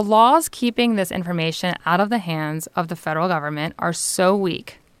 The laws keeping this information out of the hands of the federal government are so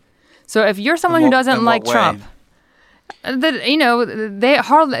weak. So if you're someone who doesn't like Trump,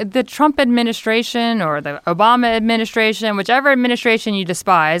 the Trump administration or the Obama administration, whichever administration you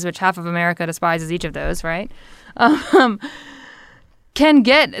despise, which half of America despises each of those, right?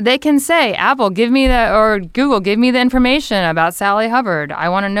 They can say, Apple, give me or Google, give me the information about Sally Hubbard. I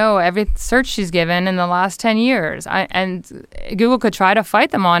want to know every search she's given in the last 10 years. And Google could try to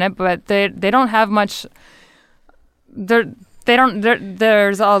fight them on it, but they don't have much.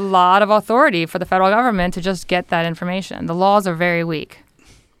 There's a lot of authority for the federal government to just get that information. The laws are very weak.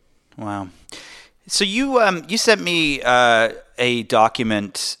 Wow. So you sent me a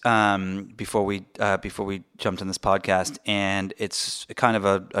document before we jumped on this podcast, and it's kind of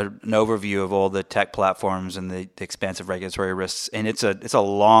an overview of all the tech platforms and the expansive regulatory risks. And it's a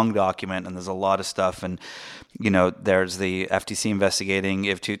long document, and there's a lot of stuff. And there's the FTC investigating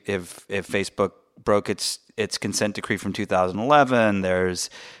if Facebook broke its consent decree from 2011. There's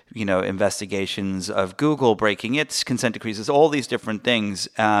investigations of Google breaking its consent decrees. There's all these different things,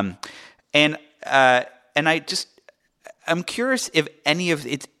 and I'm curious if any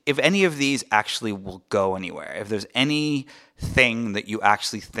of these actually will go anywhere. If there's anything that you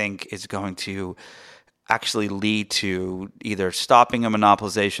actually think is going to actually lead to either stopping a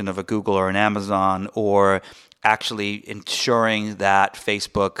monopolization of a Google or an Amazon, or actually ensuring that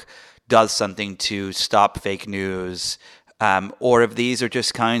Facebook does something to stop fake news, or if these are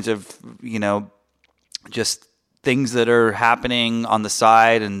just kinds of just things that are happening on the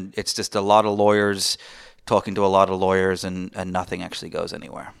side, and it's just a lot of lawyers talking to a lot of lawyers, and nothing actually goes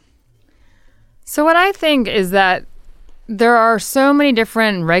anywhere. So what I think is that there are so many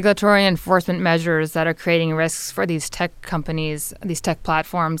different regulatory enforcement measures that are creating risks for these tech companies, these tech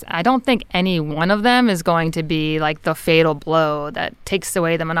platforms. I don't think any one of them is going to be like the fatal blow that takes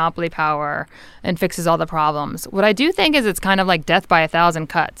away the monopoly power and fixes all the problems. What I do think is it's kind of like death by 1,000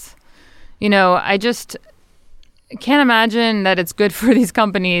 cuts. can't imagine that it's good for these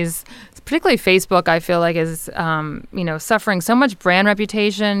companies. Particularly Facebook, I feel like is suffering so much brand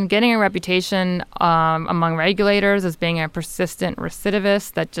reputation, getting a reputation among regulators as being a persistent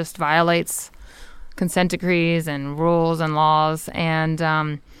recidivist that just violates consent decrees and rules and laws. And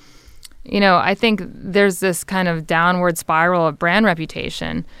I think there's this kind of downward spiral of brand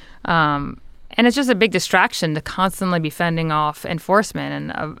reputation. And it's just a big distraction to constantly be fending off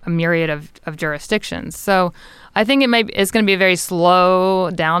enforcement and a myriad of jurisdictions. So I think it's going to be a very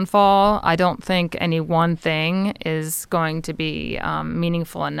slow downfall. I don't think any one thing is going to be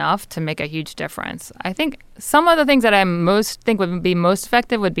meaningful enough to make a huge difference. I think some of the things that I think would be most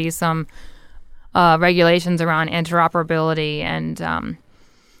effective would be some regulations around interoperability and,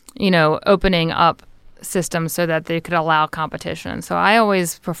 opening up systems so that they could allow competition. So I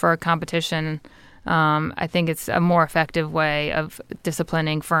always prefer competition. I think it's a more effective way of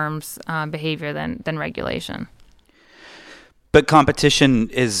disciplining firms' behavior than regulation. But competition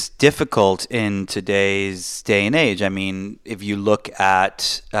is difficult in today's day and age. I mean, if you look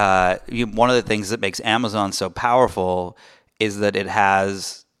at one of the things that makes Amazon so powerful is that it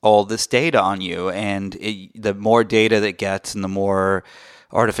has all this data on you, and the more data that gets and the more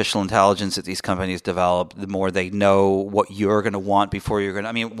artificial intelligence that these companies develop, the more they know what you're going to want before you're going to.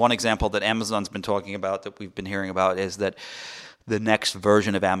 I mean, one example that Amazon's been talking about that we've been hearing about is that the next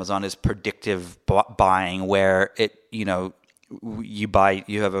version of Amazon is predictive buying, where you have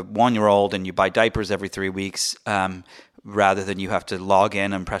a 1-year-old and you buy diapers every 3 weeks, rather than you have to log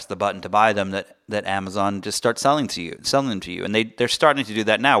in and press the button to buy them, that Amazon just starts selling them to you. And they're starting to do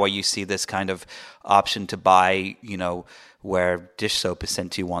that now, where you see this kind of option to buy, where dish soap is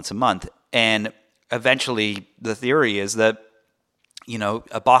sent to you once a month. And eventually the theory is that,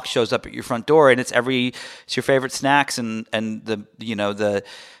 a box shows up at your front door and it's your favorite snacks and the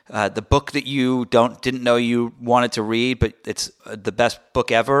book that you didn't know you wanted to read, but it's the best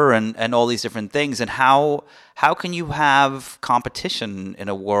book ever, and all these different things. And how can you have competition in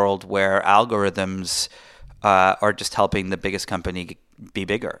a world where algorithms are just helping the biggest company be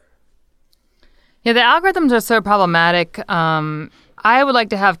bigger? Yeah, the algorithms are so problematic. I would like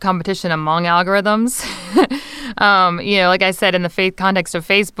to have competition among algorithms. Like I said, in the context of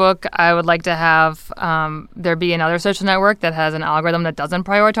Facebook, I would like to have there be another social network that has an algorithm that doesn't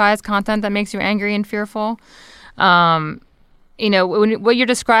prioritize content that makes you angry and fearful. What you're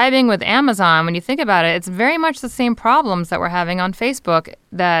describing with Amazon, when you think about it, it's very much the same problems that we're having on Facebook,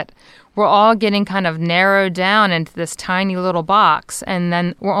 that we're all getting kind of narrowed down into this tiny little box, and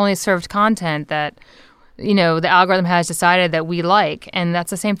then we're only served content that, the algorithm has decided that we like. And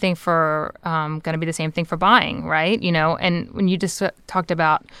that's the same thing for, going to be the same thing for buying, right? And when you just talked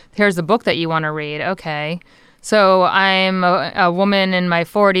about, here's the book that you want to read, okay. So I'm a woman in my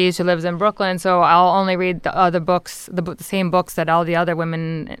 40s who lives in Brooklyn, so I'll only read the other books, the same books that all the other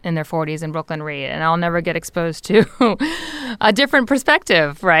women in their 40s in Brooklyn read, and I'll never get exposed to a different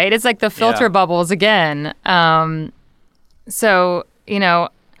perspective, right? It's like the filter bubbles again. I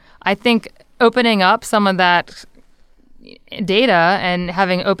think opening up some of that data and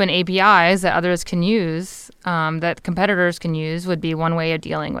having open APIs that others can use, that competitors can use, would be one way of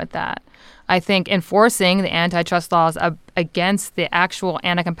dealing with that. I think enforcing the antitrust laws against the actual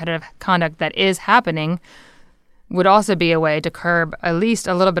anti-competitive conduct that is happening would also be a way to curb at least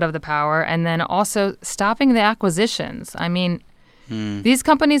a little bit of the power, and then also stopping the acquisitions. I mean, these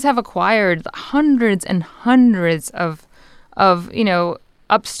companies have acquired hundreds and hundreds of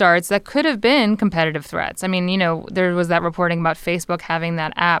upstarts that could have been competitive threats. I mean, there was that reporting about Facebook having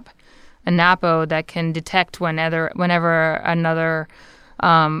that app, a Napo, that can detect whenever another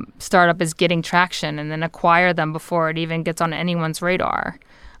startup is getting traction, and then acquire them before it even gets on anyone's radar.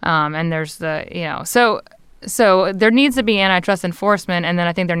 And there's so there needs to be antitrust enforcement, and then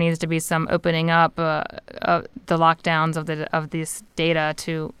I think there needs to be some opening up the lockdowns of this data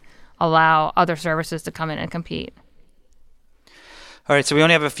to allow other services to come in and compete. All right, so we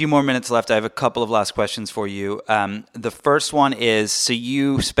only have a few more minutes left. I have a couple of last questions for you. The first one is, so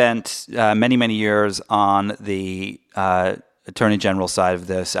you spent many, many years on the Attorney General side of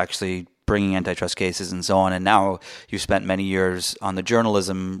this, actually bringing antitrust cases and so on, and now you've spent many years on the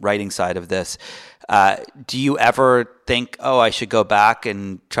journalism writing side of this. Do you ever think, I should go back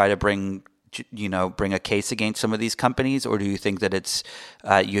and try to bring a case against some of these companies, or do you think that it's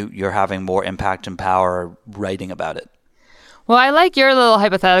you're having more impact and power writing about it? Well, I like your little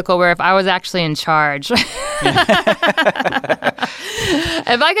hypothetical where if I was actually in charge. If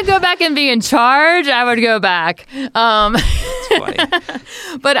I could go back and be in charge, I would go back. That's funny.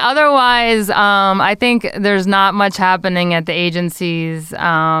 But otherwise, I think there's not much happening at the agencies, so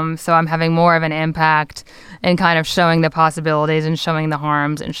I'm having more of an impact. and kind of showing the possibilities and showing the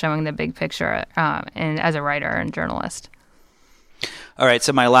harms and showing the big picture and as a writer and journalist. All right.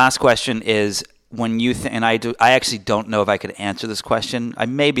 So my last question is, when you I actually don't know if I could answer this question. I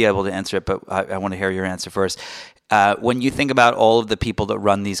may be able to answer it, but I want to hear your answer first. When you think about all of the people that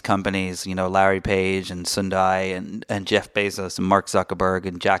run these companies, Larry Page and Sundar and Jeff Bezos and Mark Zuckerberg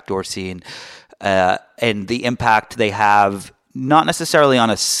and Jack Dorsey and the impact they have, not necessarily on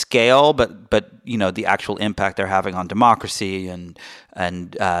a scale, but the actual impact they're having on democracy and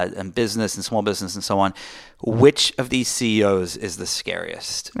business and small business and so on. Which of these CEOs is the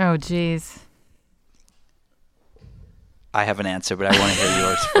scariest? Oh, geez. I have an answer, but I want to hear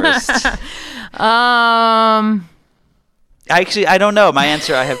yours first. Actually, I don't know. My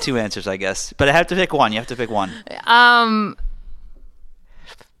answer, I have two answers, I guess. But I have to pick one. You have to pick one. I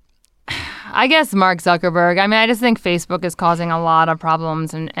guess Mark Zuckerberg. I mean, I just think Facebook is causing a lot of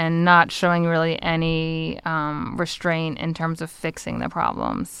problems and not showing really any restraint in terms of fixing the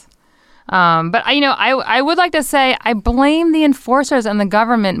problems. But I would like to say I blame the enforcers and the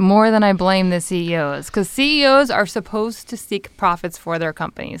government more than I blame the CEOs, because CEOs are supposed to seek profits for their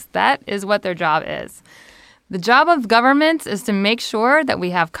companies. That is what their job is. The job of governments is to make sure that we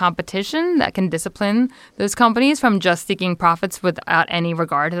have competition that can discipline those companies from just seeking profits without any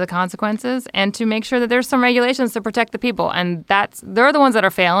regard to the consequences, and to make sure that there's some regulations to protect the people. And they're the ones that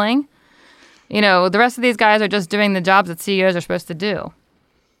are failing. The rest of these guys are just doing the jobs that CEOs are supposed to do.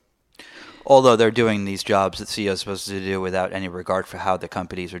 Although they're doing these jobs that CEOs are supposed to do without any regard for how the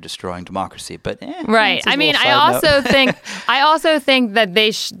companies are destroying democracy. But right. I mean, I also think that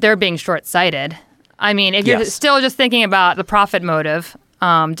they're being short-sighted. I mean, if you're still just thinking about the profit motive,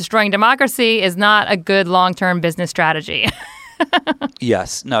 destroying democracy is not a good long-term business strategy.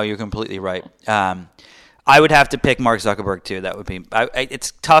 Yes. No, you're completely right. I would have to pick Mark Zuckerberg too. That would be.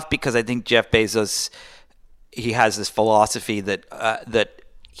 It's tough because I think Jeff Bezos, he has this philosophy that a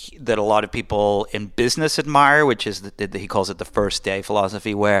lot of people in business admire, which is that he calls it the first day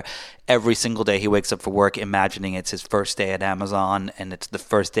philosophy, where every single day he wakes up for work imagining it's his first day at Amazon and it's the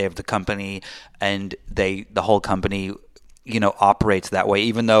first day of the company, and the whole company operates that way,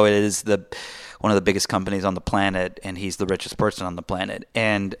 even though it is one of the biggest companies on the planet and he's the richest person on the planet.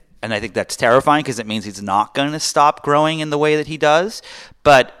 And I think that's terrifying because it means he's not going to stop growing in the way that he does.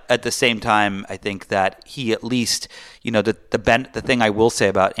 But at the same time, I think that he at least, the thing I will say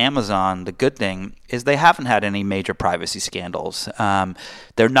about Amazon, the good thing, is they haven't had any major privacy scandals.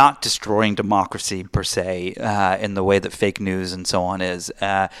 They're not destroying democracy per se in the way that fake news and so on is.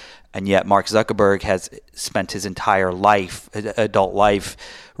 And yet Mark Zuckerberg has spent his entire adult life,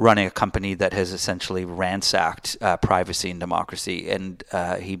 running a company that has essentially ransacked privacy and democracy, and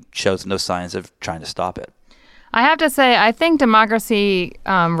he shows no signs of trying to stop it. I have to say, I think democracy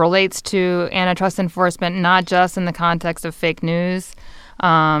relates to antitrust enforcement, not just in the context of fake news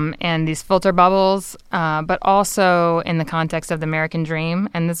and these filter bubbles, but also in the context of the American dream.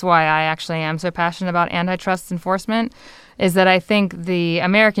 And this is why I actually am so passionate about antitrust enforcement, is that I think the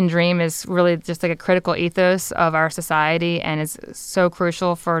American dream is really just like a critical ethos of our society and is so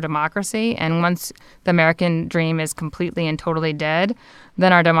crucial for democracy. And once the American dream is completely and totally dead,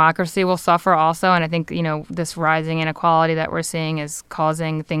 then our democracy will suffer also. And I think, this rising inequality that we're seeing is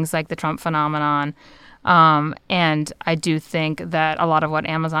causing things like the Trump phenomenon. And I do think that a lot of what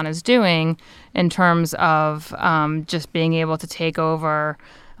Amazon is doing in terms of just being able to take over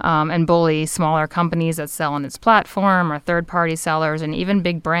and bully smaller companies that sell on its platform or third-party sellers and even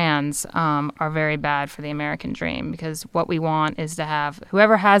big brands are very bad for the American dream, because what we want is to have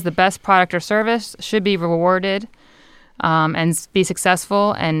whoever has the best product or service should be rewarded and be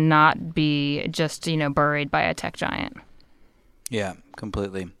successful and not be just, buried by a tech giant. Yeah,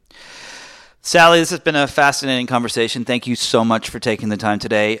 completely. Sally, this has been a fascinating conversation. Thank you so much for taking the time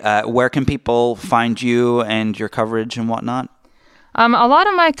today. Where can people find you and your coverage and whatnot? A lot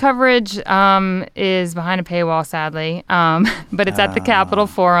of my coverage is behind a paywall, sadly, but it's at the Capitol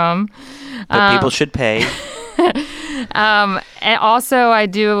Forum. But people should pay. And also, I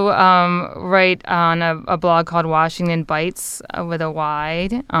do write on a blog called Washington Bites with a Y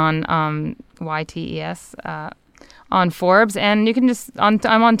on YTES on Forbes, and you can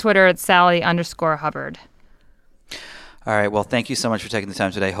I'm on Twitter at Sally_Hubbard. All right. Well, thank you so much for taking the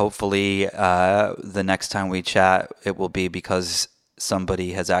time today. Hopefully, the next time we chat, it will be because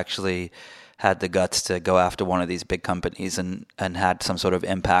somebody has actually had the guts to go after one of these big companies and had some sort of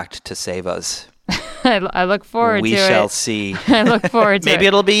impact to save us. I look forward to it. We shall see. I look forward to it. Maybe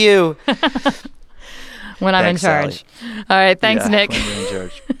it'll be you. When I'm in charge. Sally. All right. Thanks, Nick. When you're in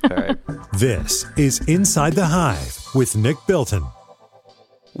charge. All right. This is Inside the Hive with Nick Bilton.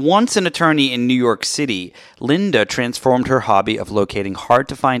 Once an attorney in New York City, Linda transformed her hobby of locating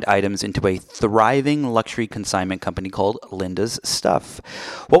hard-to-find items into a thriving luxury consignment company called Linda's Stuff.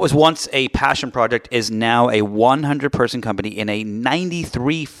 What was once a passion project is now a 100-person company in a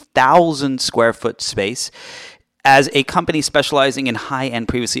 93,000 square foot space. As a company specializing in high-end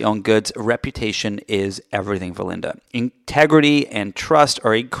previously owned goods, reputation is everything for Linda. Integrity and trust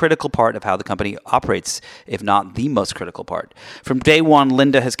are a critical part of how the company operates, if not the most critical part. From day one,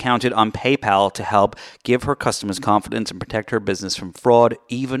 Linda has counted on PayPal to help give her customers confidence and protect her business from fraud,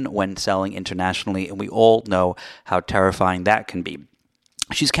 even when selling internationally, and we all know how terrifying that can be.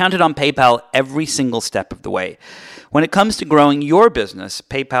 She's counted on PayPal every single step of the way. When it comes to growing your business,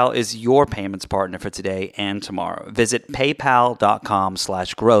 PayPal is your payments partner for today and tomorrow. Visit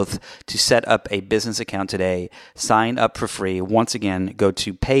paypal.com/growth to set up a business account today. Sign up for free. Once again, go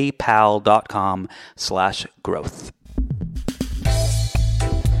to paypal.com/growth.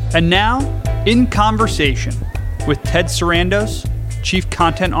 And now, in conversation with Ted Sarandos, Chief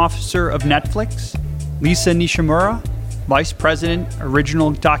Content Officer of Netflix, Lisa Nishimura, Vice President,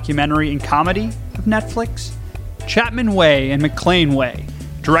 Original Documentary and Comedy of Netflix, Chapman Way and McLean Way,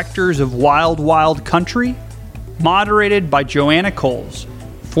 Directors of Wild Wild Country, moderated by Joanna Coles,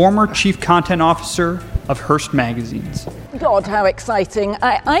 former Chief Content Officer of Hearst Magazines. God, how exciting.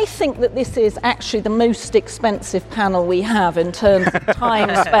 I think that this is actually the most expensive panel we have in terms of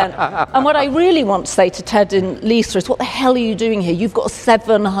time spent. And what I really want to say to Ted and Lisa is, what the hell are you doing here? You've got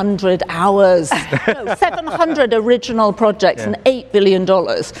 700 hours, 700 original projects and $8 billion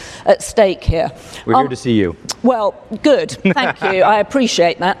at stake here. We're here to see you. Well, good. Thank you. I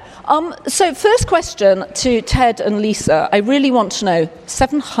appreciate that. So first question to Ted and Lisa. I really want to know,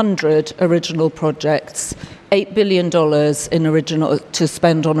 700 original projects, $8 billion to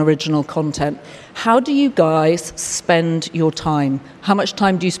spend on original content. How do you guys spend your time? How much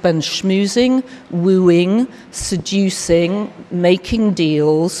time do you spend schmoozing, wooing, seducing, making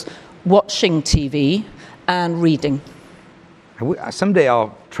deals, watching TV, and reading? Someday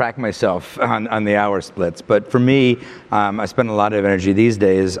I'll track myself on the hour splits, but for me, I spend a lot of energy these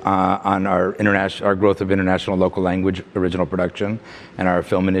days on our growth of international local language original production and our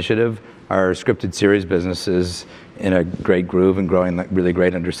film initiative. Our scripted series business is in a great groove and growing really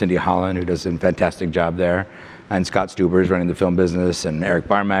great under Cindy Holland, who does a fantastic job there, and Scott Stuber is running the film business, and Eric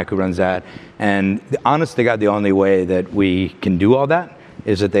Barmack, who runs that. And honest to God, the only way that we can do all that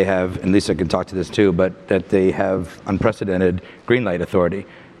is that they have, and Lisa can talk to this too, but that they have unprecedented green light authority.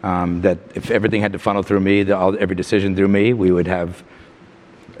 That if everything had to funnel through me, every decision through me, we would have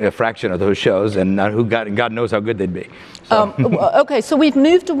a fraction of those shows, and God knows how good they'd be. So. Okay, so we've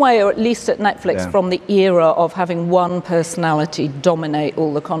moved away, or at least at Netflix, from the era of having one personality dominate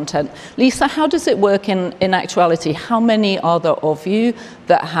all the content. Lisa, how does it work in actuality? How many are there of you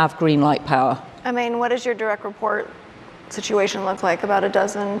that have green light power? I mean, what does your direct report situation look like? About a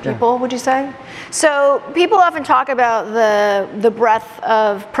dozen people, would you say? So people often talk about the breadth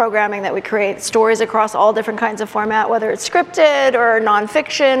of programming that we create, stories across all different kinds of format, whether it's scripted or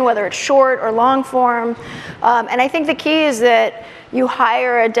nonfiction, whether it's short or long form. And I think the key is that you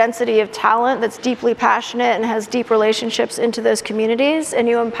hire a density of talent that's deeply passionate and has deep relationships into those communities, and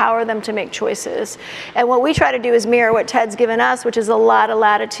you empower them to make choices. And what we try to do is mirror what Ted's given us, which is a lot of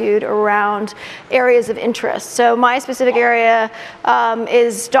latitude around areas of interest. So my specific area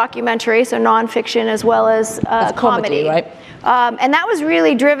is documentary, so nonfiction, as well as comedy. Right? And that was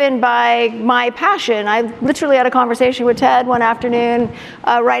really driven by my passion. I literally had a conversation with Ted one afternoon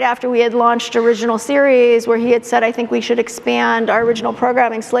right after we had launched original series, where he had said, I think we should expand our original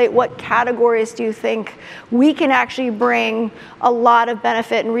programming slate. What categories do you think we can actually bring a lot of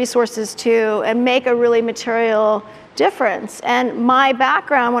benefit and resources to and make a really material difference? And my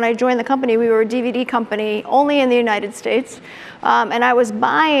background, when I joined the company, we were a DVD company only in the United States. And I was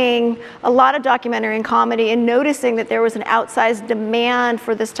buying a lot of documentary and comedy and noticing that there was an outsized demand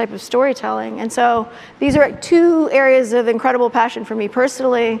for this type of storytelling. And so these are two areas of incredible passion for me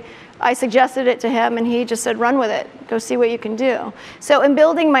personally. I suggested it to him, and he just said, run with it. Go see what you can do. So in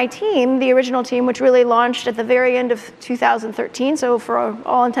building my team, the original team, which really launched at the very end of 2013, so for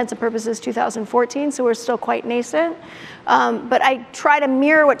all intents and purposes, 2014, so we're still quite nascent. But I try to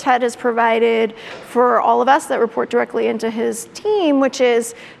mirror what Ted has provided for all of us that report directly into his team, which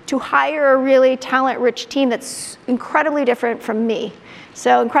is to hire a really talent-rich team that's incredibly different from me.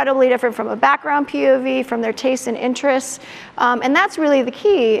 So incredibly different from a background POV, from their tastes and interests. And that's really the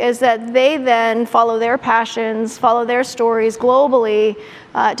key, is that they then follow their passions, follow their stories globally,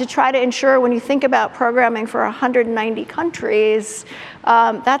 to try to ensure when you think about programming for 190 countries,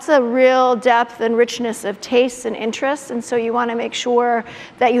 that's a real depth and richness of tastes and interests. And so you want to make sure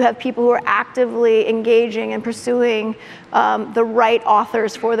that you have people who are actively engaging and pursuing the right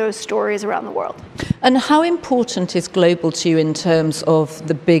authors for those stories around the world. And how important is global to you in terms of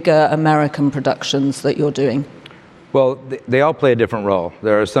the bigger American productions that you're doing? Well, they all play a different role.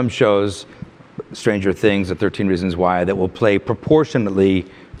 There are some shows, Stranger Things, The 13 Reasons Why, that will play proportionately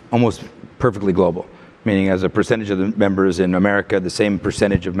almost perfectly global, meaning as a percentage of the members in America, the same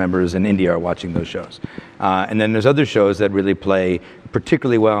percentage of members in India are watching those shows. And then there's other shows that really play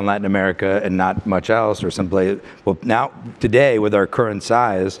particularly well in Latin America and not much else, or some play. Well, now, today, with our current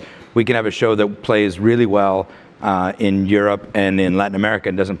size, we can have a show that plays really well in Europe and in Latin America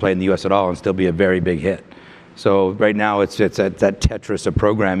and doesn't play in the US at all and still be a very big hit. So right now it's that Tetris of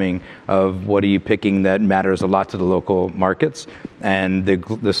programming of what are you picking that matters a lot to the local markets, and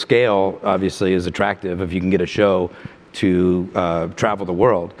the scale obviously is attractive if you can get a show to travel the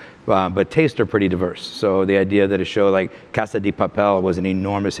world. But tastes are pretty diverse. So the idea that a show like Casa de Papel was an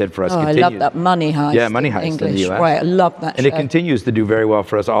enormous hit for us continues. I love that Money Heist. Yeah, Money Heist English. in the US. Right, I love that and show. It continues to do very well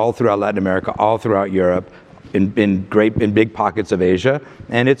for us all throughout Latin America, all throughout Europe, in big pockets of Asia,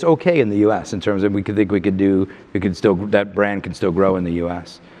 and it's okay in the U.S. in terms of that brand can still grow in the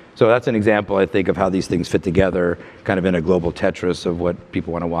U.S. So that's an example, I think, of how these things fit together, kind of in a global Tetris of what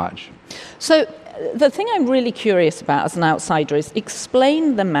people want to watch. So the thing I'm really curious about as an outsider is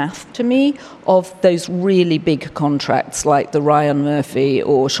explain the math to me of those really big contracts like the Ryan Murphy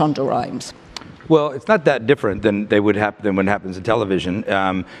or Shonda Rhimes. Well, it's not that different than what happens in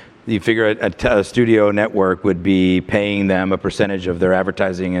television. You figure a studio network would be paying them a percentage of their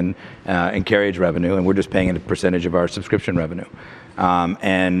advertising and carriage revenue, and we're just paying a percentage of our subscription revenue.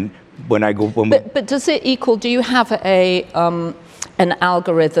 And but does it equal? Do you have an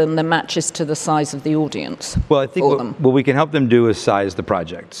algorithm that matches to the size of the audience? Well, I think what we can help them do is size the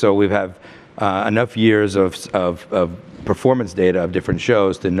project. So we have enough years of performance data of different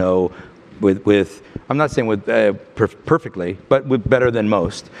shows to know. With I'm not saying with perfectly, but with better than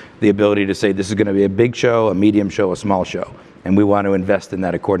most, the ability to say this is going to be a big show, a medium show, a small show, and we want to invest in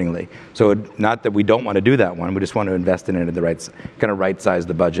that accordingly. So not that we don't want to do that one, we just want to invest in it at the right size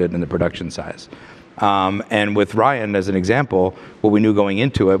the budget and the production size. And with Ryan as an example, what we knew going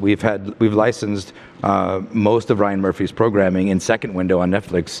into it, we've licensed most of Ryan Murphy's programming in second window on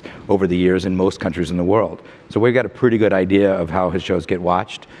Netflix over the years in most countries in the world. So we've got a pretty good idea of how his shows get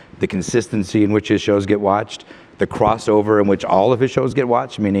watched, the consistency in which his shows get watched, the crossover in which all of his shows get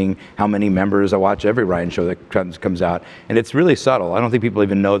watched, meaning how many members watch every Ryan show that comes out. And it's really subtle. I don't think people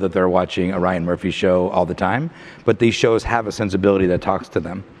even know that they're watching a Ryan Murphy show all the time, but these shows have a sensibility that talks to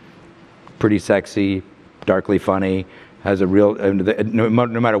them. Pretty sexy, darkly funny, has a real, no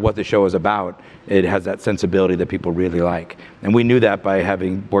matter what the show is about, it has that sensibility that people really like. And we knew that by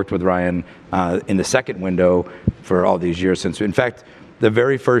having worked with Ryan in the second window for all these years since. In fact, the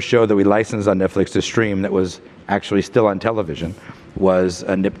very first show that we licensed on Netflix to stream that was actually still on television was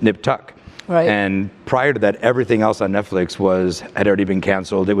Nip Tuck. Right. And prior to that, everything else on Netflix had already been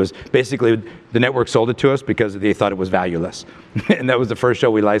canceled. It was basically, the network sold it to us because they thought it was valueless. And that was the first show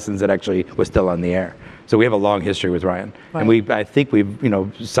we licensed that actually was still on the air. So we have a long history with Ryan. Right. And I think we've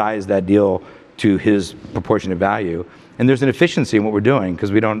sized that deal to his proportionate value. And there's an efficiency in what we're doing because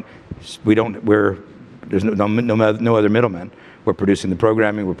there's no other middleman. We're producing the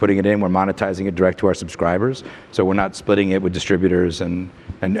programming, we're putting it in, we're monetizing it direct to our subscribers. So we're not splitting it with distributors and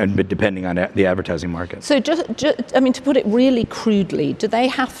depending on the advertising market. So to put it really crudely, do they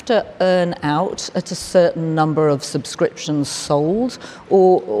have to earn out at a certain number of subscriptions sold?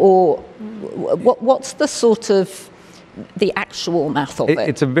 Or what's the sort of the actual math of it?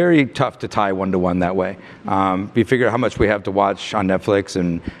 It's a very tough to tie one-to-one that way. You figure how much we have to watch on Netflix,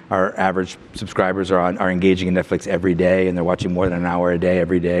 and our average subscribers are engaging in Netflix every day, and they're watching more than an hour a day,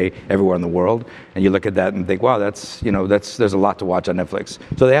 every day, everywhere in the world. And you look at that and think, wow, there's a lot to watch on Netflix.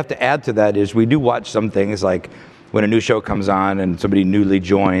 So they have to add to that is we do watch some things like when a new show comes on and somebody newly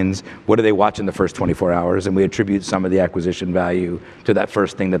joins, what do they watch in the first 24 hours? And we attribute some of the acquisition value to that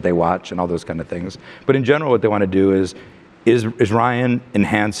first thing that they watch and all those kind of things. But in general, what they want to do is Ryan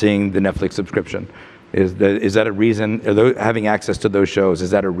enhancing the Netflix subscription? Is that a reason, having access to those shows,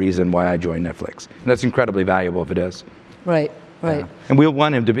 is that a reason why I join Netflix? And that's incredibly valuable if it is. Right. Yeah. And we'll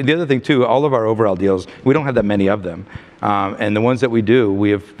want him to be. The other thing too, all of our overall deals, we don't have that many of them. And the ones that we do,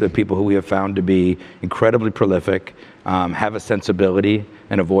 we have the people who we have found to be incredibly prolific, have a sensibility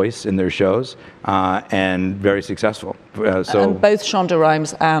and a voice in their shows, and very successful. And both Shonda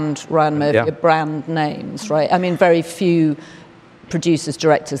Rhimes and Ryan Murphy are brand names, right? I mean, very few producers,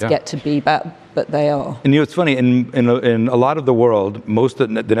 directors get to be, but they are. And it's funny, in a lot of the world, most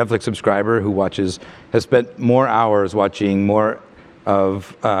of the Netflix subscriber who watches has spent more hours watching more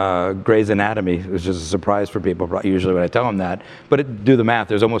of Grey's Anatomy, which is a surprise for people usually when I tell them that. But do the math,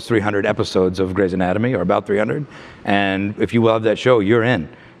 there's almost 300 episodes of Grey's Anatomy, or about 300. And if you love that show, you're in.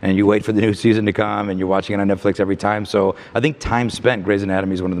 And you wait for the new season to come, and you're watching it on Netflix every time. So I think time spent, Grey's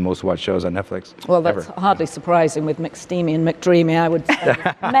Anatomy is one of the most watched shows on Netflix. Well, that's hardly surprising with McSteamy and McDreamy. I would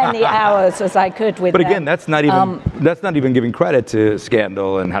spend many hours as I could with But them. again, that's not even giving credit to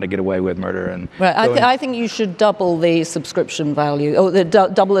Scandal and How to Get Away with Murder. And right, I think you should double the subscription value, or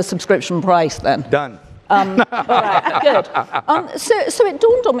double the subscription price then. Done. All right, good. So it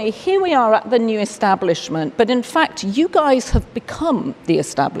dawned on me, here we are at the new establishment, but in fact, you guys have become the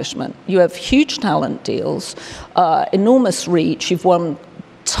establishment. You have huge talent deals, enormous reach. You've won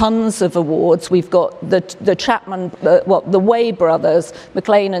tons of awards. We've got the Chapman, the Way brothers,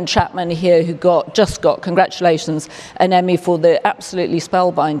 McLean and Chapman here, who just got, congratulations, an Emmy for the absolutely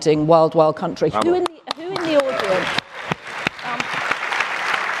spellbinding Wild Wild Country. Who in the audience?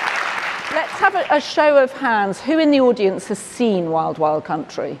 Let's have a show of hands. Who in the audience has seen Wild Wild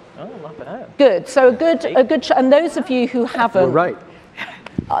Country? Oh, not bad. Good. So a good show. And those of you who haven't, We're right.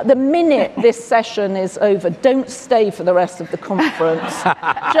 The minute this session is over, don't stay for the rest of the conference.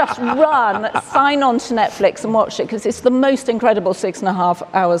 Just run, sign on to Netflix and watch it, because it's the most incredible 6.5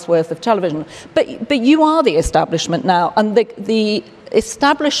 hours worth of television. But you are the establishment now, and the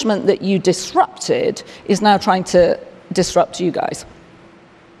establishment that you disrupted is now trying to disrupt you guys.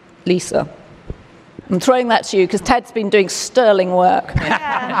 Lisa, I'm throwing that to you because Ted's been doing sterling work.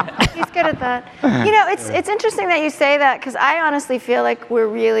 Yeah, he's good at that. You know, it's interesting that you say that, because I honestly feel like we're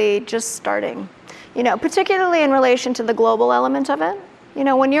really just starting. You know, particularly in relation to the global element of it. You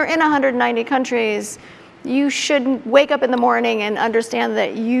know, when you're in 190 countries, you shouldn't wake up in the morning and understand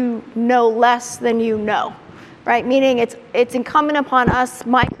that you know less than you know. Right? Meaning it's incumbent upon us,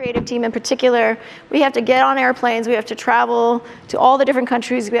 my creative team in particular, we have to get on airplanes, we have to travel to all the different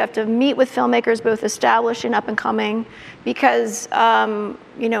countries, we have to meet with filmmakers, both established and up and coming, because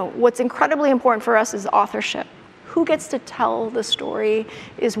you know, what's incredibly important for us is authorship. Who gets to tell the story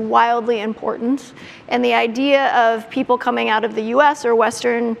is wildly important. And the idea of people coming out of the US or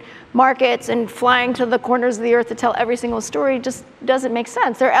Western markets and flying to the corners of the earth to tell every single story just doesn't make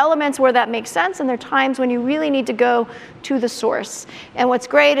sense. There are elements where that makes sense, and there are times when you really need to go to the source. And what's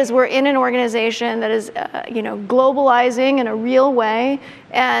great is we're in an organization that is you know, globalizing in a real way,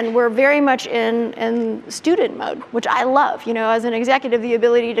 and we're very much in student mode, which I love. You know, as an executive, the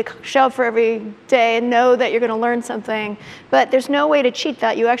ability to show up for every day and know that you're going to learn something. But there's no way to cheat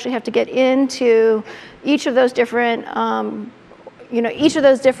that. You actually have to get into each of those different each of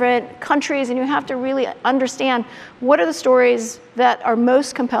those different countries, and you have to really understand what are the stories that are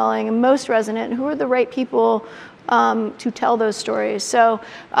most compelling and most resonant, and who are the right people to tell those stories. So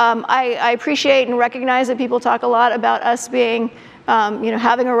I appreciate and recognize that people talk a lot about us being,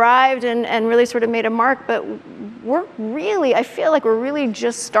 having arrived and really sort of made a mark, but I feel like we're really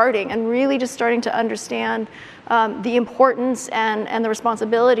just starting to understand the importance and the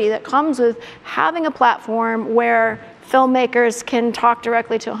responsibility that comes with having a platform where filmmakers can talk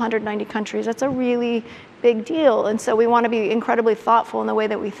directly to 190 countries. That's a really big deal. And so we want to be incredibly thoughtful in the way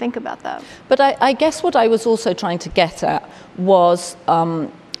that we think about that. But I guess what I was also trying to get at was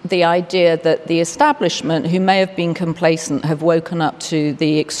the idea that the establishment, who may have been complacent, have woken up to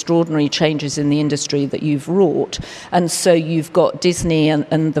the extraordinary changes in the industry that you've wrought. And so you've got Disney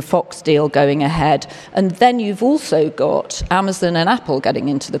and the Fox deal going ahead. And then you've also got Amazon and Apple getting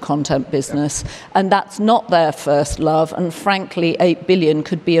into the content business. And that's not their first love. And frankly, 8 billion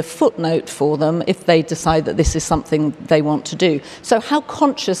could be a footnote for them if they decide that this is something they want to do. So how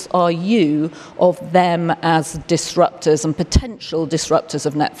conscious are you of them as disruptors and potential disruptors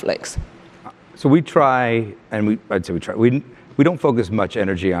of Netflix? So we try, and we don't focus much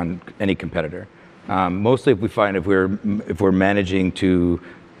energy on any competitor. Mostly, if we're managing to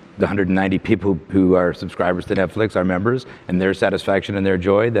the 190 people who are subscribers to Netflix, our members, and their satisfaction and their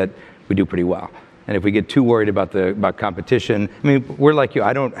joy, that we do pretty well. And if we get too worried about competition, I mean, we're like you.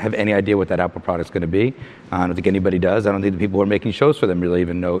 I don't have any idea what that Apple product's going to be. I don't think anybody does. I don't think the people who are making shows for them really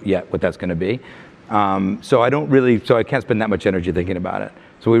even know yet what that's going to be. So I can't spend that much energy thinking about it.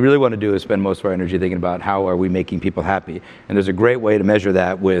 So what we really want to do is spend most of our energy thinking about how are we making people happy. And there's a great way to measure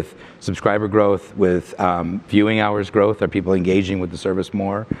that with subscriber growth, with viewing hours growth. Are people engaging with the service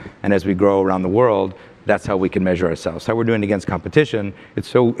more? And as we grow around the world, that's how we can measure ourselves. How we're doing against competition,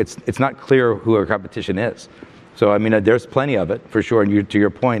 it's not clear who our competition is. So I mean, there's plenty of it for sure. And to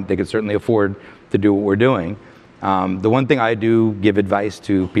your point, they could certainly afford to do what we're doing. The one thing I do give advice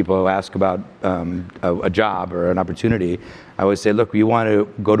to people who ask about a job or an opportunity, I always say, look, you want to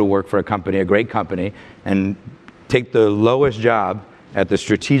go to work for a company, a great company, and take the lowest job at the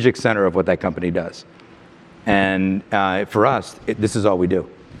strategic center of what that company does. And for us, this is all we do.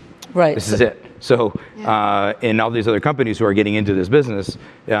 Right. This is it. So in all these other companies who are getting into this business,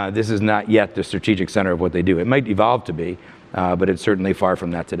 this is not yet the strategic center of what they do. It might evolve to be, but it's certainly far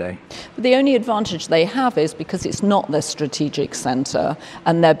from that today. But the only advantage they have is because it's not their strategic center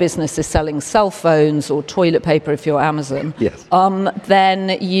and their business is selling cell phones or toilet paper if you're Amazon, yes.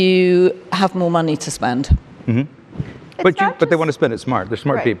 Then you have more money to spend. Mm-hmm. But they want to spend it smart. They're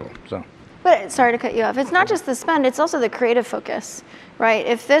smart people. So. But sorry to cut you off. It's not just the spend, it's also the creative focus, right?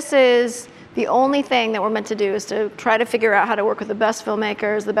 If this is the only thing that we're meant to do is to try to figure out how to work with the best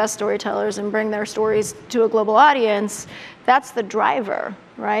filmmakers, the best storytellers, and bring their stories to a global audience, that's the driver,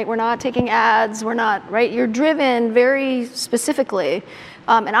 right? We're not taking ads, we're not, right? You're driven very specifically.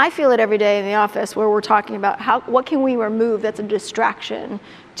 And I feel it every day in the office where we're talking about what can we remove that's a distraction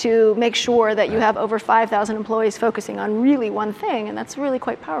to make sure that you have over 5,000 employees focusing on really one thing, and that's really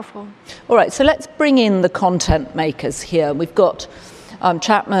quite powerful. All right, so let's bring in the content makers here. We've got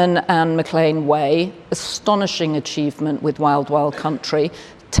Chapman and McLean Way, astonishing achievement with Wild Wild Country.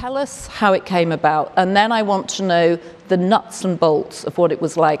 Tell us how it came about, and then I want to know the nuts and bolts of what it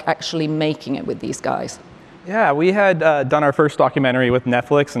was like actually making it with these guys. Yeah, we had done our first documentary with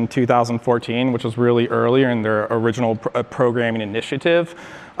Netflix in 2014, which was really earlier in their original programming initiative.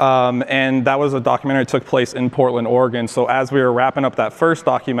 And that was a documentary that took place in Portland, Oregon. So as we were wrapping up that first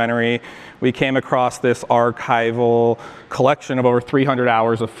documentary, we came across this archival collection of over 300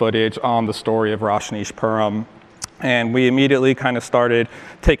 hours of footage on the story of Rajneeshpuram. And we immediately kind of started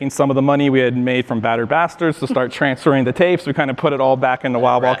taking some of the money we had made from Battered Bastards to start transferring the tapes. We kind of put it all back into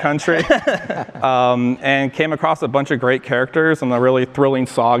Wild Wild Country. And came across a bunch of great characters and a really thrilling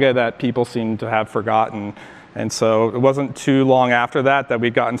saga that people seem to have forgotten. And so it wasn't too long after that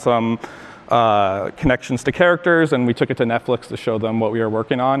we'd gotten some connections to characters, and we took it to Netflix to show them what we were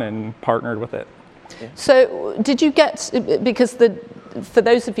working on and partnered with it. So did you get, because for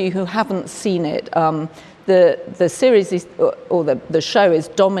those of you who haven't seen it, the series is, or the show is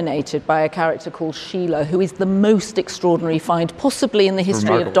dominated by a character called Sheila, who is the most extraordinary find possibly in the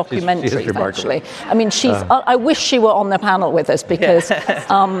history of documentaries, actually. I mean, I wish she were on the panel with us, because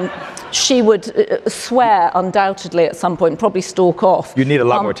she would swear undoubtedly at some point, probably stalk off. You need a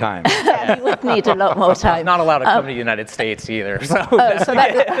lot more time. Yeah, you would need a lot more time. Not allowed to come to the United States either. So,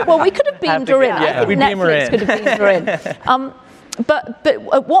 well, we could have beamed her in. Yeah, we beam her in. Netflix could have beamed her in. But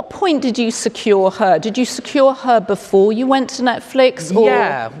at what point did you secure her? Did you secure her before you went to Netflix? Or?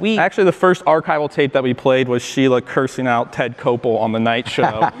 Yeah, Actually, the first archival tape that we played was Sheila cursing out Ted Koppel on The Night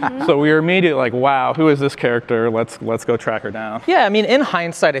Show. So we were immediately like, wow, who is this character? Let's go track her down. Yeah, I mean, in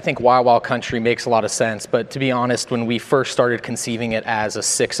hindsight, I think Wild Wild Country makes a lot of sense. But to be honest, when we first started conceiving it as a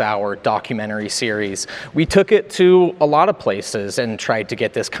 6-hour documentary series, we took it to a lot of places and tried to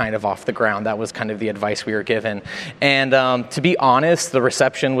get this kind of off the ground. That was kind of the advice we were given. And to be honest, the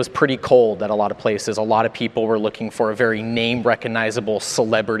reception was pretty cold at a lot of places. A lot of people were looking for a very name-recognizable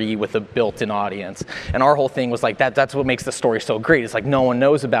celebrity with a built-in audience. And our whole thing was like, that's what makes the story so great. It's like no one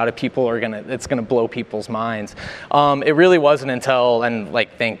knows about it. It's gonna blow people's minds. It really wasn't until, and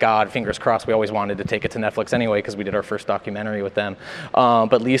like, thank God, fingers crossed, we always wanted to take it to Netflix anyway because we did our first documentary with them.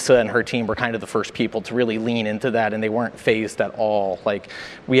 But Lisa and her team were kind of the first people to really lean into that, and they weren't phased at all. Like,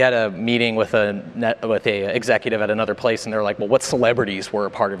 we had a meeting with a executive at another place, and they're like, well, what celebrities were a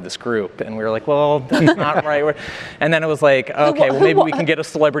part of this group? And we were like, well, that's not right. And then it was like, okay, well, maybe we can get a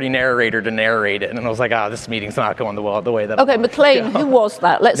celebrity narrator to narrate it. And then I was like, this meeting's not going the way that. Okay, McLean, who was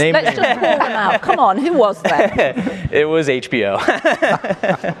that? Let's just call them out. Come on, who was that? It was HBO.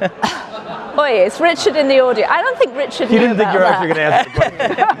 Oh, yeah, it's Richard in the audio. I don't think Richard knew didn't think you were that. actually going to answer the question.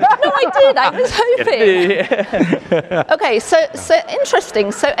 No, I did. I was hoping. Okay, so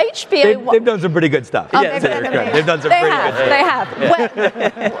interesting. So HBO... They've done some pretty good stuff. Yes, they've done some pretty good stuff. They have.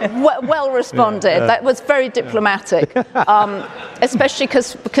 Well responded. That was very diplomatic, especially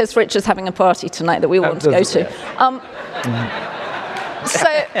because Richard's having a party tonight that we want to go to.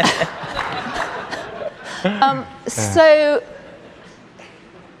 So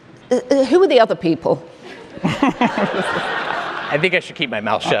who were the other people? I think I should keep my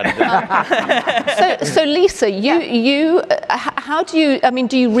mouth shut. So Lisa, how do you? I mean,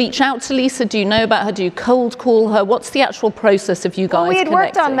 do you reach out to Lisa? Do you know about her? Do you cold call her? What's the actual process of you guys? Well, we had connecting?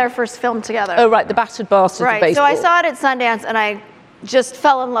 worked on their first film together. Oh, right, The Battered Bastards. Right. So I saw it at Sundance, and I just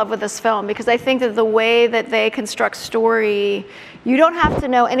fell in love with this film because I think that the way that they construct story, you don't have to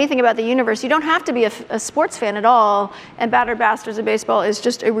know anything about the universe. You don't have to be a sports fan at all. And Battered Bastards of Baseball is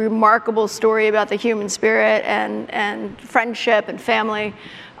just a remarkable story about the human spirit and friendship and family.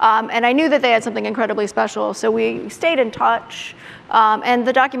 And I knew that they had something incredibly special, so we stayed in touch. And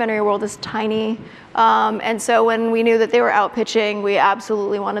the documentary world is tiny. And so when we knew that they were out pitching, we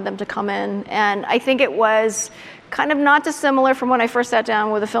absolutely wanted them to come in. And I think it was kind of not dissimilar from when I first sat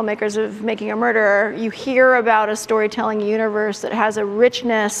down with the filmmakers of Making a Murderer. You hear about a storytelling universe that has a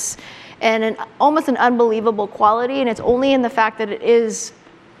richness and almost an unbelievable quality, and it's only in the fact that it is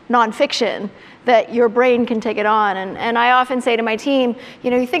nonfiction that your brain can take it on. And I often say to my team,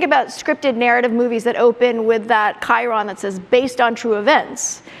 you think about scripted narrative movies that open with that chyron that says based on true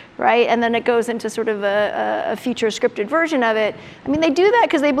events, right? And then it goes into sort of a feature scripted version of it. I mean, they do that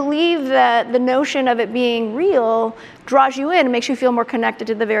because they believe that the notion of it being real draws you in and makes you feel more connected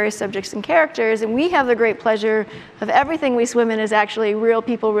to the various subjects and characters. And we have the great pleasure of everything we swim in is actually real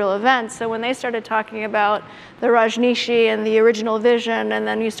people, real events. So when they started talking about the Rajneeshi and the original vision, and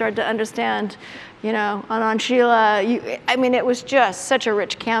then you start to understand, Anand Sheila, it was just such a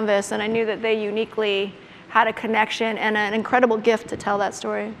rich canvas, and I knew that they uniquely had a connection and an incredible gift to tell that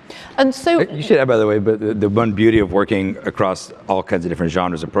story. And so you should add, by the way, but the one beauty of working across all kinds of different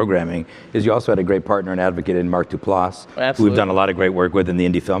genres of programming is you also had a great partner and advocate in Mark Duplass, who we've done a lot of great work with in the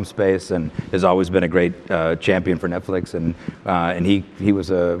indie film space, and has always been a great champion for Netflix. And he was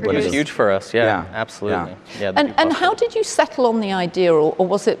huge for us. Yeah, absolutely. Yeah. And how did you settle on the idea, or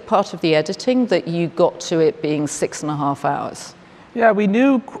was it part of the editing that you got to it being 6.5 hours? Yeah, we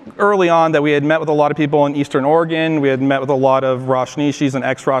knew early on that we had met with a lot of people in Eastern Oregon. We had met with a lot of Rajneeshis and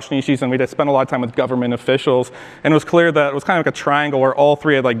ex-Rajneeshis, and we had spent a lot of time with government officials. And it was clear that it was kind of like a triangle where all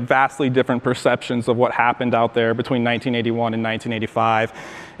three had vastly different perceptions of what happened out there between 1981 and 1985.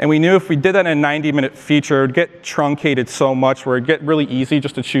 And we knew if we did that in a 90-minute feature, it would get truncated so much where it'd get really easy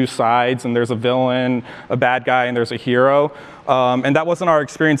just to choose sides, and there's a villain, a bad guy, and there's a hero. And that wasn't our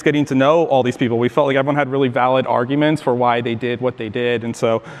experience getting to know all these people. We felt like everyone had really valid arguments for why they did what they did. And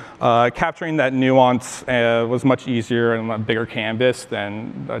so capturing that nuance was much easier and a bigger canvas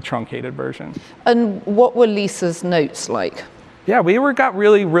than a truncated version. And what were Lisa's notes like? Yeah, we got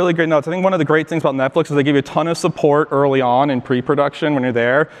really, really great notes. I think one of the great things about Netflix is they give you a ton of support early on in pre-production when you're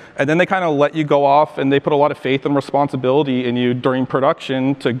there, and then they kind of let you go off, and they put a lot of faith and responsibility in you during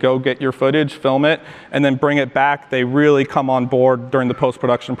production to go get your footage, film it, and then bring it back. They really come on board during the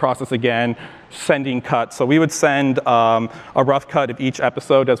post-production process again, sending cuts. So we would send a rough cut of each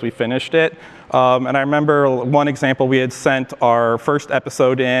episode as we finished it. And I remember one example, we had sent our first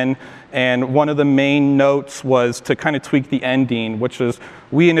episode in, and one of the main notes was to kind of tweak the ending, which is,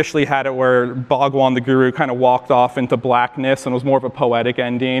 we initially had it where Bhagwan the Guru kind of walked off into blackness and was more of a poetic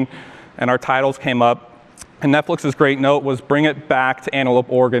ending, and our titles came up. And Netflix's great note was bring it back to Antelope,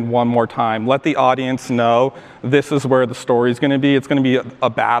 Oregon one more time. Let the audience know this is where the story is going to be. It's going to be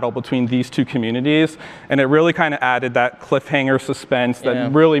a battle between these two communities. And it really kind of added that cliffhanger suspense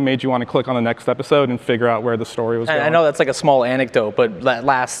that really made you want to click on the next episode and figure out where the story was going. I know that's like a small anecdote, but that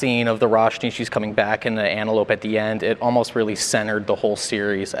last scene of the Rajneeshis coming back in the Antelope at the end, it almost really centered the whole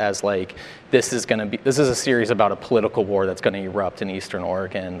series as this is a series about a political war that's going to erupt in Eastern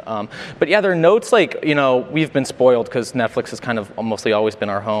Oregon. But yeah, there are notes we've been spoiled because Netflix has kind of mostly always been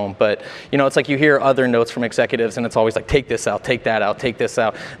our home. But it's like you hear other notes from executives, and it's always like, take this out, take that out, take this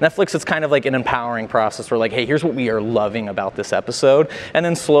out. Netflix is kind of like an empowering process where hey, here's what we are loving about this episode. And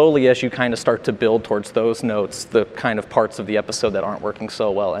then slowly, as you kind of start to build towards those notes, the kind of parts of the episode that aren't working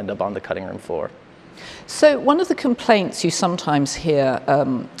so well end up on the cutting room floor. So one of the complaints you sometimes hear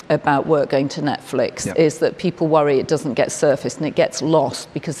about work going to Netflix is that people worry it doesn't get surfaced and it gets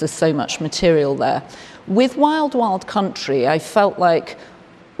lost because there's so much material there. With Wild Wild Country, I felt like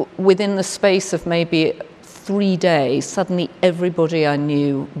within the space of maybe 3 days, suddenly everybody I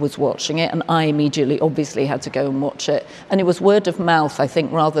knew was watching it, and I immediately obviously had to go and watch it. And it was word of mouth, I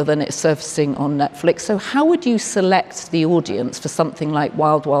think, rather than it surfacing on Netflix. So how would you select the audience for something like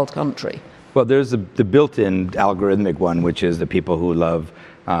Wild Wild Country? Well, there's the built-in algorithmic one, which is the people who love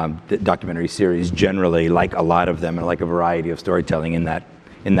the documentary series generally, like a lot of them, and like a variety of storytelling in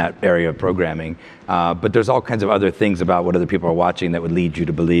that area of programming. But there's all kinds of other things about what other people are watching that would lead you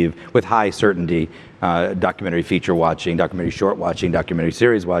to believe, with high certainty, documentary feature watching, documentary short watching, documentary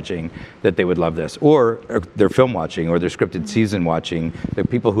series watching, that they would love this. Or their film watching, or their scripted season watching. The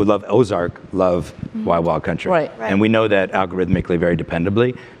people who love Ozark love Wild Wild Country. Right. And we know that algorithmically very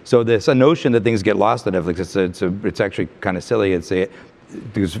dependably. So this a notion that things get lost on Netflix, it's actually kind of silly.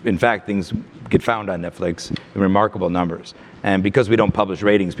 because in fact things get found on Netflix in remarkable numbers. And because we don't publish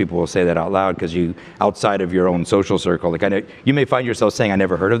ratings, people will say that out loud because you, outside of your own social circle, like I know, you may find yourself saying, I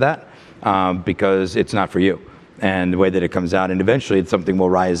never heard of that, because it's not for you. And the way that it comes out, and eventually something will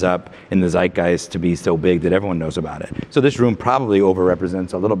rise up in the zeitgeist to be so big that everyone knows about it. So this room probably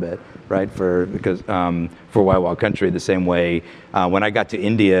overrepresents a little bit, right? For Wild Wild Country, the same way when I got to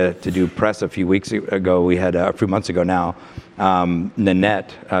India to do press a few weeks ago, we had a few months ago now,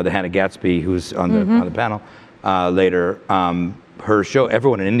 Nanette, the Hannah Gatsby, who's on the panel later, her show,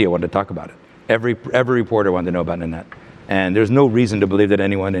 everyone in India wanted to talk about it. Every reporter wanted to know about Nanette. And there's no reason to believe that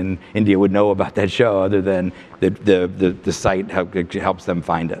anyone in India would know about that show other than the site helps them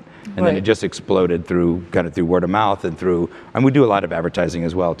find it. And then it just exploded through word of mouth and we do a lot of advertising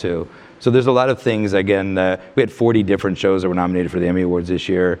as well too. So there's a lot of things. Again, we had 40 different shows that were nominated for the Emmy Awards this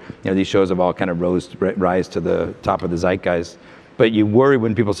year. You know, these shows have all kind of rise to the top of the zeitgeist. But you worry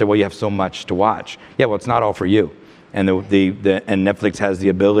when people say, well, you have so much to watch. Yeah, well, it's not all for you. And and Netflix has the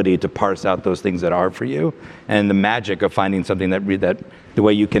ability to parse out those things that are for you, and the magic of finding something that the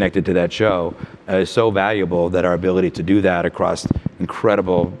way you connected to that show is so valuable that our ability to do that across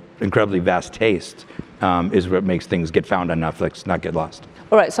incredibly vast taste is what makes things get found on Netflix, not get lost.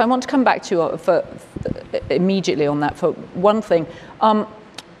 All right, so I want to come back to you immediately on that for one thing.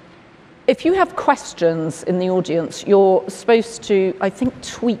 If you have questions in the audience, you're supposed to, I think,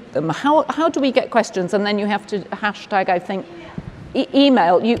 tweet them. How do we get questions? And then you have to hashtag, I think,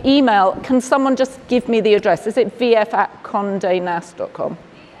 email. You email. Can someone just give me the address? Is it vf@condenast.com?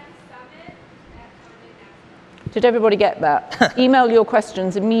 Did everybody get that? Email your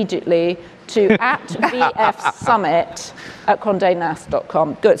questions immediately to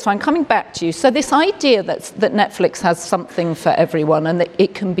 @vfsummit@condenast.com. Good. So I'm coming back to you. So this idea that Netflix has something for everyone and that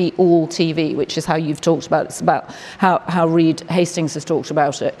it can be all TV, which is how you've talked about it. It's about how Reed Hastings has talked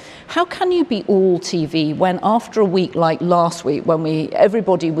about it. How can you be all TV when after a week like last week when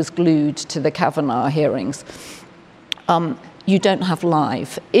everybody was glued to the Kavanaugh hearings, you don't have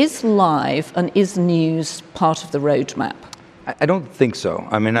live? Is live and is news part of the roadmap? I don't think so.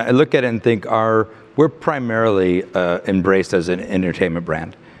 I mean, I look at it and think we're primarily embraced as an entertainment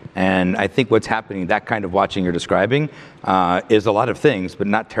brand. And I think what's happening, that kind of watching you're describing, is a lot of things, but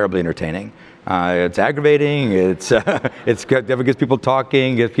not terribly entertaining. It's aggravating, it gets people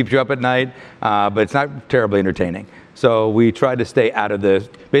talking, it keeps you up at night, but it's not terribly entertaining. So we try to stay out of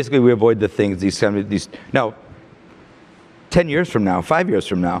basically we avoid the things, now, 10 years from now, 5 years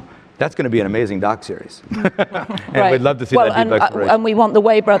from now, that's going to be an amazing doc series. And we'd love to see that deep exploration. And we want the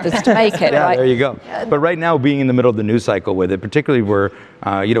Way brothers to make it, yeah, right? There you go. But right now, being in the middle of the news cycle with it, particularly we're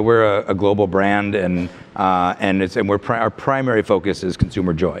a global brand, and our primary focus is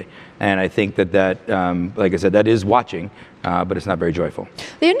consumer joy. And I think that like I said, that is watching, but it's not very joyful.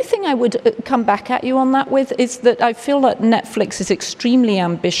 The only thing I would come back at you on that with is that I feel that Netflix is extremely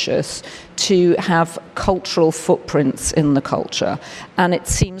ambitious to have cultural footprints in the culture. And it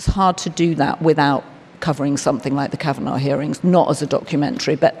seems hard to do that without covering something like the Kavanaugh hearings, not as a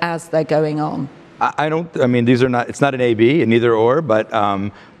documentary, but as they're going on. It's not an A/B, an either or, but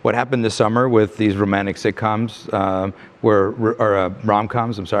what happened this summer with these romantic sitcoms,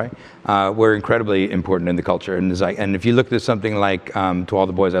 rom-coms, were incredibly important in the culture. And if you look at something like To All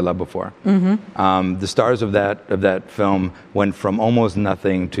the Boys I Loved Before, the stars of that film went from almost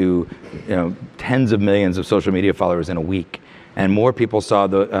nothing to tens of millions of social media followers in a week. And more people saw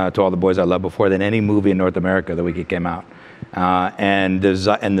To All the Boys I Loved Before than any movie in North America the week it came out. And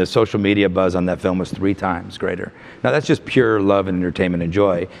the social media buzz on that film was 3 times greater. Now that's just pure love and entertainment and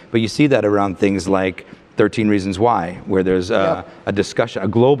joy, but you see that around things like 13 Reasons Why, where there's a discussion, a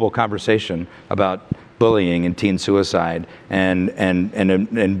global conversation about bullying and teen suicide, and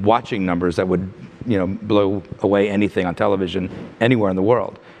watching numbers that would blow away anything on television anywhere in the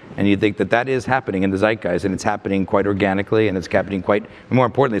world. And you think that is happening in the zeitgeist, and it's happening quite organically, and it's happening more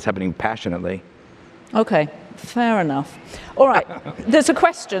importantly, it's happening passionately. Okay, fair enough. All right, there's a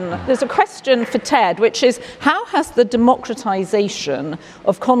question for Ted, which is, how has the democratization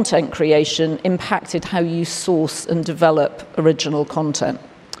of content creation impacted how you source and develop original content?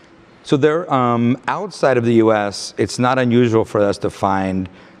 So outside of the US, it's not unusual for us to find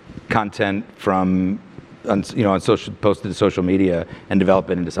content posted to social media and develop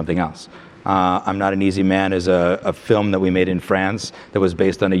it into something else. I'm Not an Easy Man is a film that we made in France that was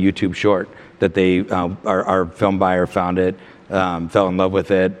based on a YouTube short that our film buyer found it, fell in love with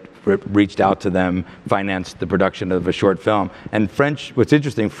it, reached out to them, financed the production of a short film. And what's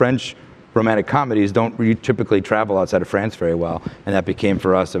interesting, French romantic comedies don't typically travel outside of France very well, and that became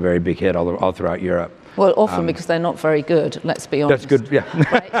for us a very big hit all throughout Europe. Well, often because they're not very good, let's be honest. That's good,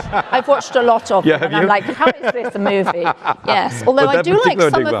 yeah. Right. I've watched a lot of them, and I'm like, how is this a movie? Yes, although I do like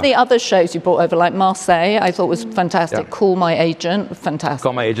some of the other shows you brought over, like Marseille, I thought was fantastic. Yeah. Call My Agent, fantastic.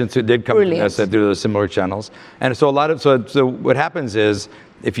 Call My Agent, who did come through those similar channels. And so so what happens is,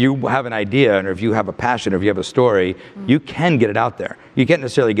 if you have an idea, or if you have a passion, or if you have a story, you can get it out there. You can't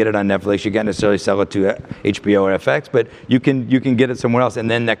necessarily get it on Netflix. You can't necessarily sell it to HBO or FX, but you can get it somewhere else,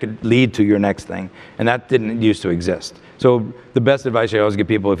 and then that could lead to your next thing. And that didn't used to exist. So the best advice I always give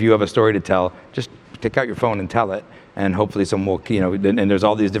people: if you have a story to tell, just take out your phone and tell it, and hopefully someone will, and there's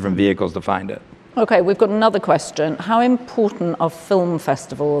all these different vehicles to find it. Okay, we've got another question. How important are film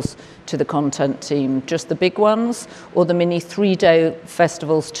festivals to the content team? Just the big ones, or the mini 3-day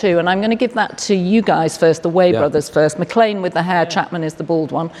festivals too? And I'm going to give that to you guys first, the Way brothers first. McLean with the hair, Chapman is the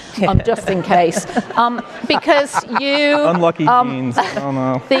bald one, just in case. Because you... Unlucky genes, I don't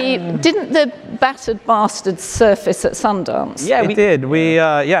know. Didn't the Battered Bastards surface at Sundance? Yeah, we did.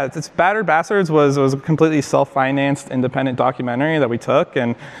 It's Battered Bastards was a completely self-financed independent documentary that we took,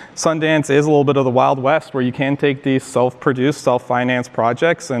 and Sundance is a little bit of the Wild West, where you can take these self-produced, self-financed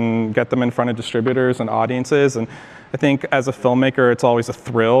projects and get them in front of distributors and audiences. And I think as a filmmaker, it's always a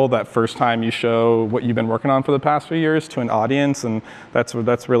thrill that first time you show what you've been working on for the past few years to an audience, and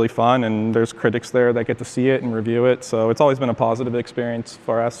that's really fun. And there's critics there that get to see it and review it. So it's always been a positive experience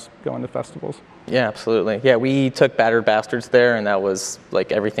for us going to festivals. Yeah, absolutely. Yeah, we took Battered Bastards there, and that was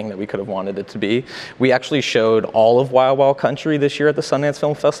like everything that we could have wanted it to be. We actually showed all of Wild Wild Country this year at the Sundance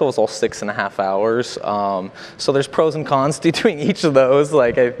Film Festival. It was all 6.5 hours. So there's pros and cons to doing each of those.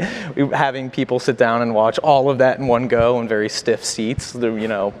 Like having people sit down and watch all of that in one go in very stiff seats.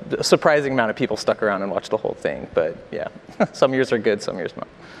 A surprising amount of people stuck around and watched the whole thing. But yeah, some years are good, some years not.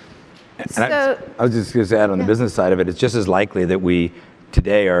 And I was just going to add on the business side of it, it's just as likely that we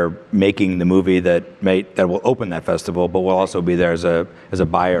today are making the movie that will open that festival, but will also be there as a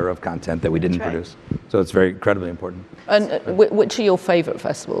buyer of content that we didn't produce. So it's very incredibly important. And which are your favorite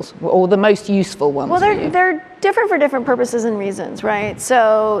festivals, or the most useful ones? Well, they're different for different purposes and reasons, right?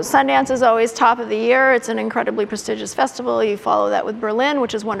 So Sundance is always top of the year. It's an incredibly prestigious festival. You follow that with Berlin,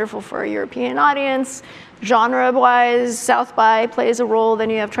 which is wonderful for a European audience. Genre-wise, South by plays a role. Then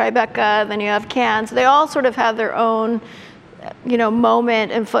you have Tribeca. Then you have Cannes. So they all sort of have their own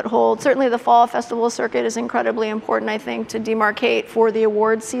moment and foothold. Certainly the fall festival circuit is incredibly important, I think, to demarcate for the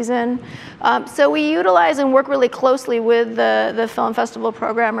awards season. So we utilize and work really closely with the film festival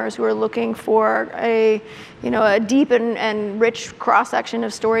programmers who are looking for a deep and rich cross-section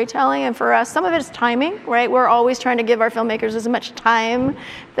of storytelling. And for us, some of it is timing, right? We're always trying to give our filmmakers as much time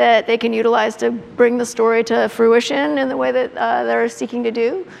that they can utilize to bring the story to fruition in the way that they're seeking to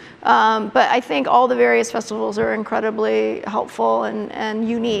do. But I think all the various festivals are incredibly helpful and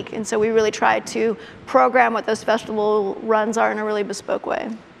unique. And so we really try to program what those festival runs are in a really bespoke way.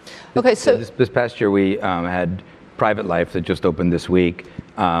 Okay, so this past year we had Private Life that just opened this week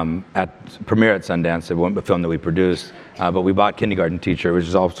at premiere at Sundance. It wasn't a film that we produced, but we bought Kindergarten Teacher, which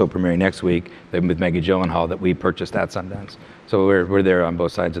is also premiering next week with Maggie Gyllenhaal, that we purchased at Sundance. So we're there on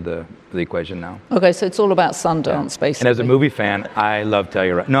both sides of the equation now. Okay, so it's all about Sundance, basically. And as a movie fan, I love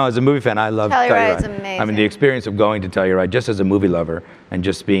Telluride. No, as a movie fan, I love Telluride. Telluride's amazing. I mean, the experience of going to Telluride, just as a movie lover, and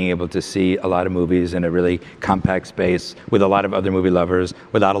just being able to see a lot of movies in a really compact space with a lot of other movie lovers,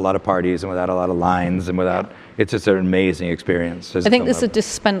 without a lot of parties and without a lot of lines and without... It's just an amazing experience. I think there's a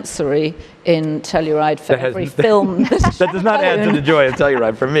dispensary in Telluride for every film. That does not add to the joy of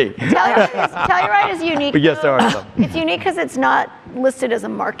Telluride for me. Telluride is unique. But yes, there are some. It's unique because it's not listed as a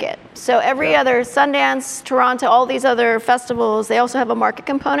market. So every other Sundance, Toronto, all these other festivals, they also have a market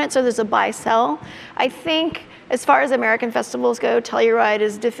component. So there's a buy-sell. I think as far as American festivals go, Telluride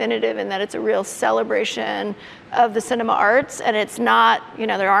is definitive in that it's a real celebration of the cinema arts, and it's not,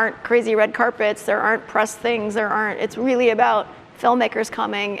 there aren't crazy red carpets, there aren't press things, it's really about filmmakers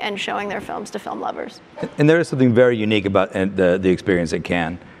coming and showing their films to film lovers. And there is something very unique about the experience at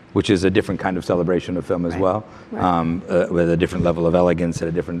Cannes, which is a different kind of celebration of film as well, with a different level of elegance and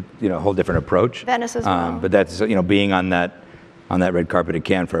a different, whole different approach. Venice as well. But that's, being on that red carpet at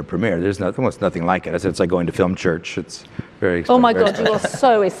Cannes for a premiere, there's almost nothing like it. It's like going to film church. It's very exciting. Oh my God, you are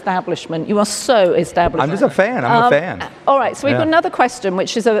so establishment. You are so establishment. I'm just a fan. I'm a fan. All right, so we've got another question,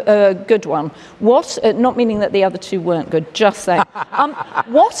 which is a good one. What, not meaning that the other two weren't good, just saying.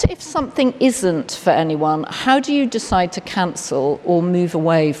 What if something isn't for anyone? How do you decide to cancel or move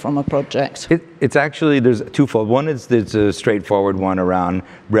away from a project? It's actually, there's twofold. One is there's a straightforward one around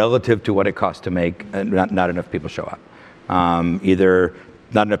relative to what it costs to make, not enough people show up. Either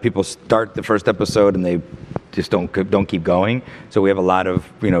not enough people start the first episode and they just don't keep going. So we have a lot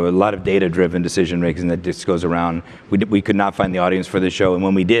of data-driven decision making that just goes around. We could not find the audience for this show, and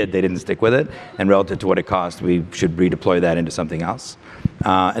when we did, they didn't stick with it. And relative to what it cost, we should redeploy that into something else.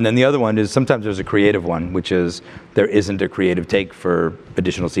 And then the other one is sometimes there's a creative one, which is there isn't a creative take for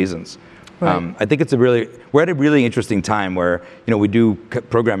additional seasons. Right. I think we're at a really interesting time where we do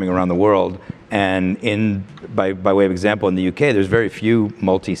programming around the world, and by way of example, in the UK, there's very few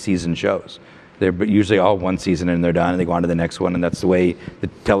multi-season shows. They're usually all one season and they're done, and they go on to the next one, and that's the way the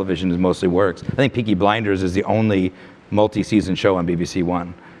television mostly works. I think Peaky Blinders is the only multi-season show on BBC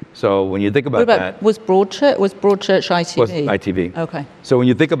One. So when you think about that, was Broadchurch ITV? Was ITV. Okay. So when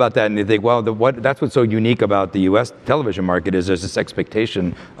you think about that and you think, well, that's what's so unique about the U.S. television market is there's this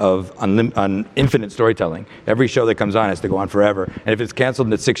expectation of infinite storytelling. Every show that comes on has to go on forever, and if it's canceled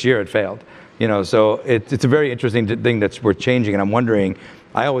in its 6th year, it failed. So it's a very interesting thing that we're changing, and I'm wondering.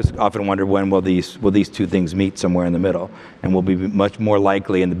 I always often wonder when will these two things meet somewhere in the middle, and we'll be much more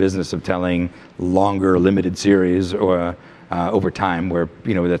likely in the business of telling longer limited series or over time, where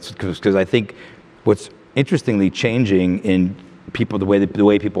that's because I think what's interestingly changing in people the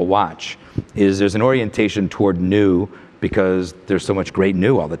way people watch is there's an orientation toward new because there's so much great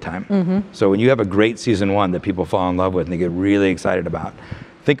new all the time. Mm-hmm. So when you have a great season 1 that people fall in love with and they get really excited about,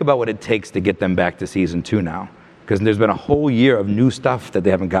 think about what it takes to get them back to season 2 now. Because there's been a whole year of new stuff that they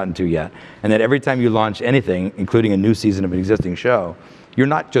haven't gotten to yet. And that every time you launch anything, including a new season of an existing show, you're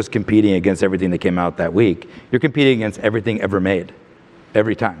not just competing against everything that came out that week. You're competing against everything ever made,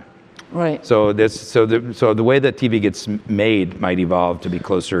 every time. Right. So the way that TV gets made might evolve to be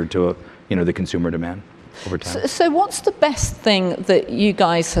closer to the consumer demand over time. So what's the best thing that you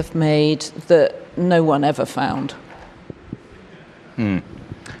guys have made that no one ever found?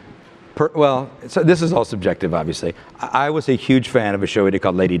 So this is all subjective, obviously. I was a huge fan of a show we did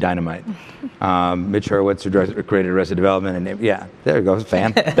called Lady Dynamite. Mitch Hurwitz, who created Arrested Development, and there you go,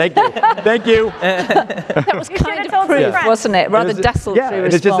 fan. Thank you. That was kind of proof, wasn't it? Rather desultory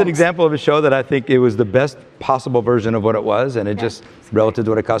response. It's just an example of a show that I think it was the best possible version of what it was, and it just, relative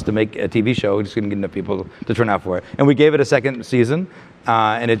to what it cost to make a TV show, it just couldn't get enough people to turn out for it. And we gave it a second season,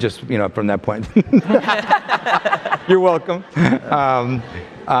 and it just, from that point, you're welcome.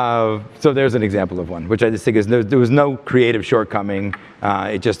 So there's an example of one, which I just think is there was no creative shortcoming.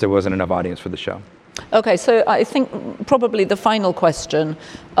 There wasn't enough audience for the show. Okay, so I think probably the final question.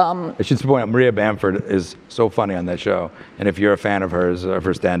 I should point out Maria Bamford is so funny on that show, and if you're a fan of hers, of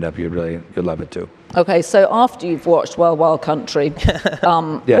her stand-up, you'd love it too. Okay, so after you've watched Wild Wild Country, yes,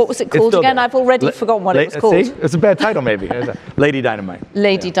 what was it called again? There. I've already forgotten what it was called. See? It's a bad title, maybe. Lady Dynamite.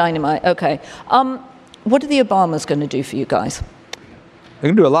 Lady Dynamite. Okay. What are the Obamas going to do for you guys? They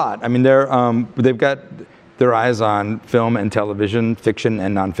can do a lot. I mean, they've got their eyes on film and television, fiction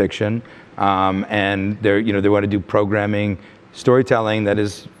and nonfiction, and they want to do programming, storytelling that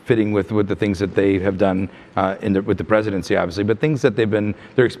is fitting with the things that they have done with the presidency, obviously, but things that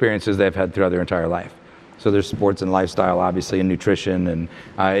their experiences they've had throughout their entire life. So there's sports and lifestyle, obviously, and nutrition,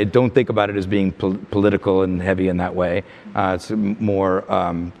 and don't think about it as being political and heavy in that way. It's more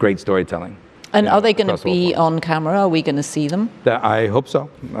great storytelling. And are they going to be on camera? Are we going to see them? I hope so.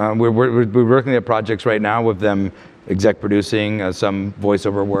 We're working at projects right now with them, exec producing, some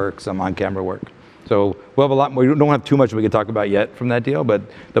voiceover work, some on-camera work. So we'll have a lot more. We don't have too much we can talk about yet from that deal, but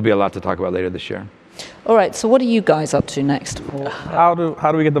there'll be a lot to talk about later this year. All right, so what are you guys up to next? Well, how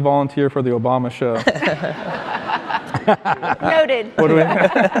do we get the volunteer for the Obama show? Noted. What do we?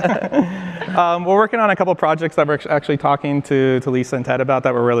 We're working on a couple projects that we're actually talking to Lisa and Ted about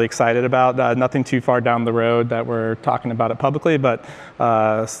that we're really excited about. Nothing too far down the road that we're talking about it publicly, but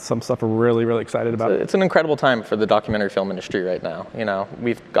some stuff we're really, really excited about. It's an incredible time for the documentary film industry right now.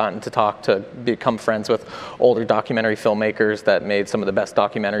 We've gotten to become friends with older documentary filmmakers that made some of the best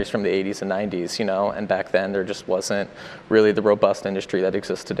documentaries from the 80s and 90s, and back then there just wasn't really the robust industry that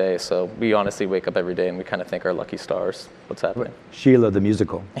exists today. So we honestly wake up every day and we kind of think our lucky stars. What's happening? Sheila the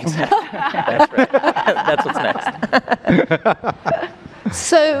musical. Exactly. That's right. That's what's next.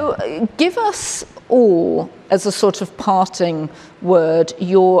 So give us all, as a sort of parting word,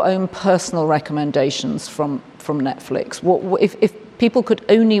 your own personal recommendations from Netflix. If people could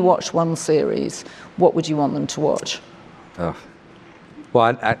only watch one series, what would you want them to watch?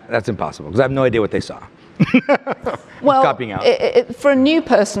 Well, that's impossible, because I have no idea what they saw. Well, copying out. For a new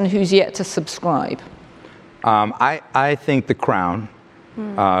person who's yet to subscribe. I think The Crown,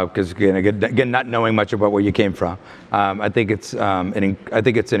 because again, not knowing much about where you came from, I think it's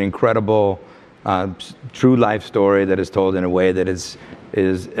an incredible true life story that is told in a way that is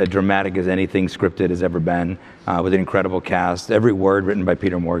is as dramatic as anything scripted has ever been, with an incredible cast. Every word written by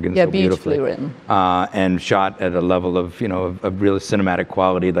Peter Morgan, so beautifully written, and shot at a level of of real cinematic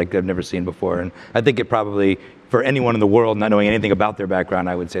quality like I've never seen before. And I think it probably, for anyone in the world not knowing anything about their background,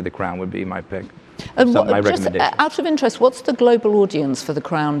 I would say The Crown would be my pick. And my just recommendation. out of interest, what's the global audience for The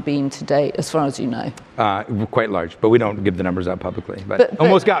Crown been to date, as far as you know? Quite large, but we don't give the numbers out publicly. But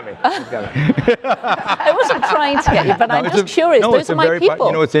almost got me. I wasn't trying to get you, but I'm just curious. Those are my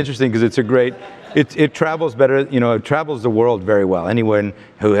people. It's interesting because it's a great. It travels better. It travels the world very well. Anyone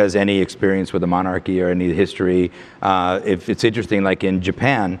who has any experience with a monarchy or any history, if it's interesting, like in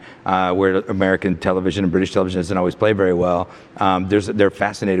Japan, where American television and British television doesn't always play very well, they're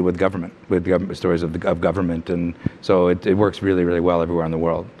fascinated with government stories of government, and so it works really, really well everywhere in the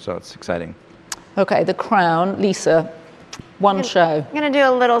world. So it's exciting. Okay, The Crown, Lisa. One show. I'm going to do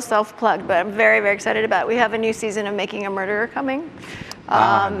a little self-plug, but I'm very, very excited about it. We have a new season of Making a Murderer coming.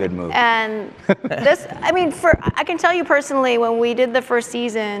 Good move. And this, I can tell you personally, when we did the first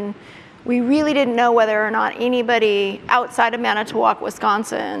season, we really didn't know whether or not anybody outside of Manitowoc,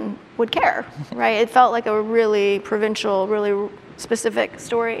 Wisconsin would care, right? It felt like a really provincial, really specific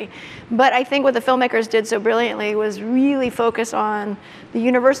story. But I think what the filmmakers did so brilliantly was really focus on the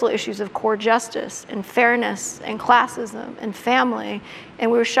universal issues of core justice and fairness and classism and family.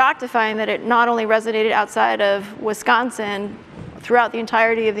 And we were shocked to find that it not only resonated outside of Wisconsin, throughout the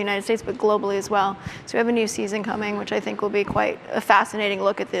entirety of the United States, but globally as well. So we have a new season coming, which I think will be quite a fascinating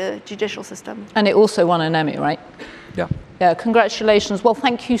look at the judicial system. And it also won an Emmy, right? Yeah. Yeah, congratulations. Well,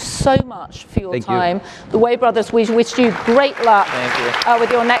 thank you so much for your Thank time. you. The Way brothers, we wish you great luck Thank with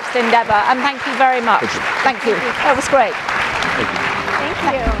your next endeavor. And thank you very much. Thank you. That was great.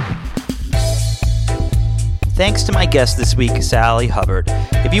 Thank you. Thanks to my guest this week, Sally Hubbard.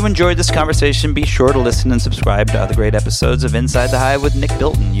 If you enjoyed this conversation, be sure to listen and subscribe to other great episodes of Inside the Hive with Nick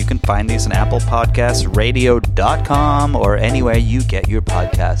Bilton. You can find these on Apple Podcasts, radio.com, or anywhere you get your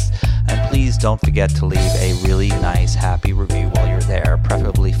podcasts. And please don't forget to leave a really nice, happy review while you're there.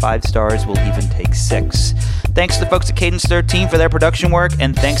 Preferably 5 stars. We'll even take 6. Thanks to the folks at Cadence 13 for their production work.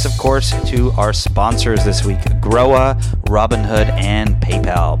 And thanks, of course, to our sponsors this week, Groa, Robinhood, and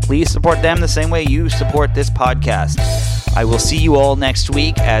PayPal. Please support them the same way you support this podcast. I will see you all next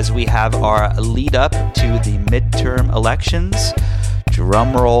week as we have our lead up to the midterm elections.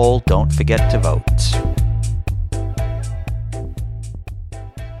 Drum roll, don't forget to vote.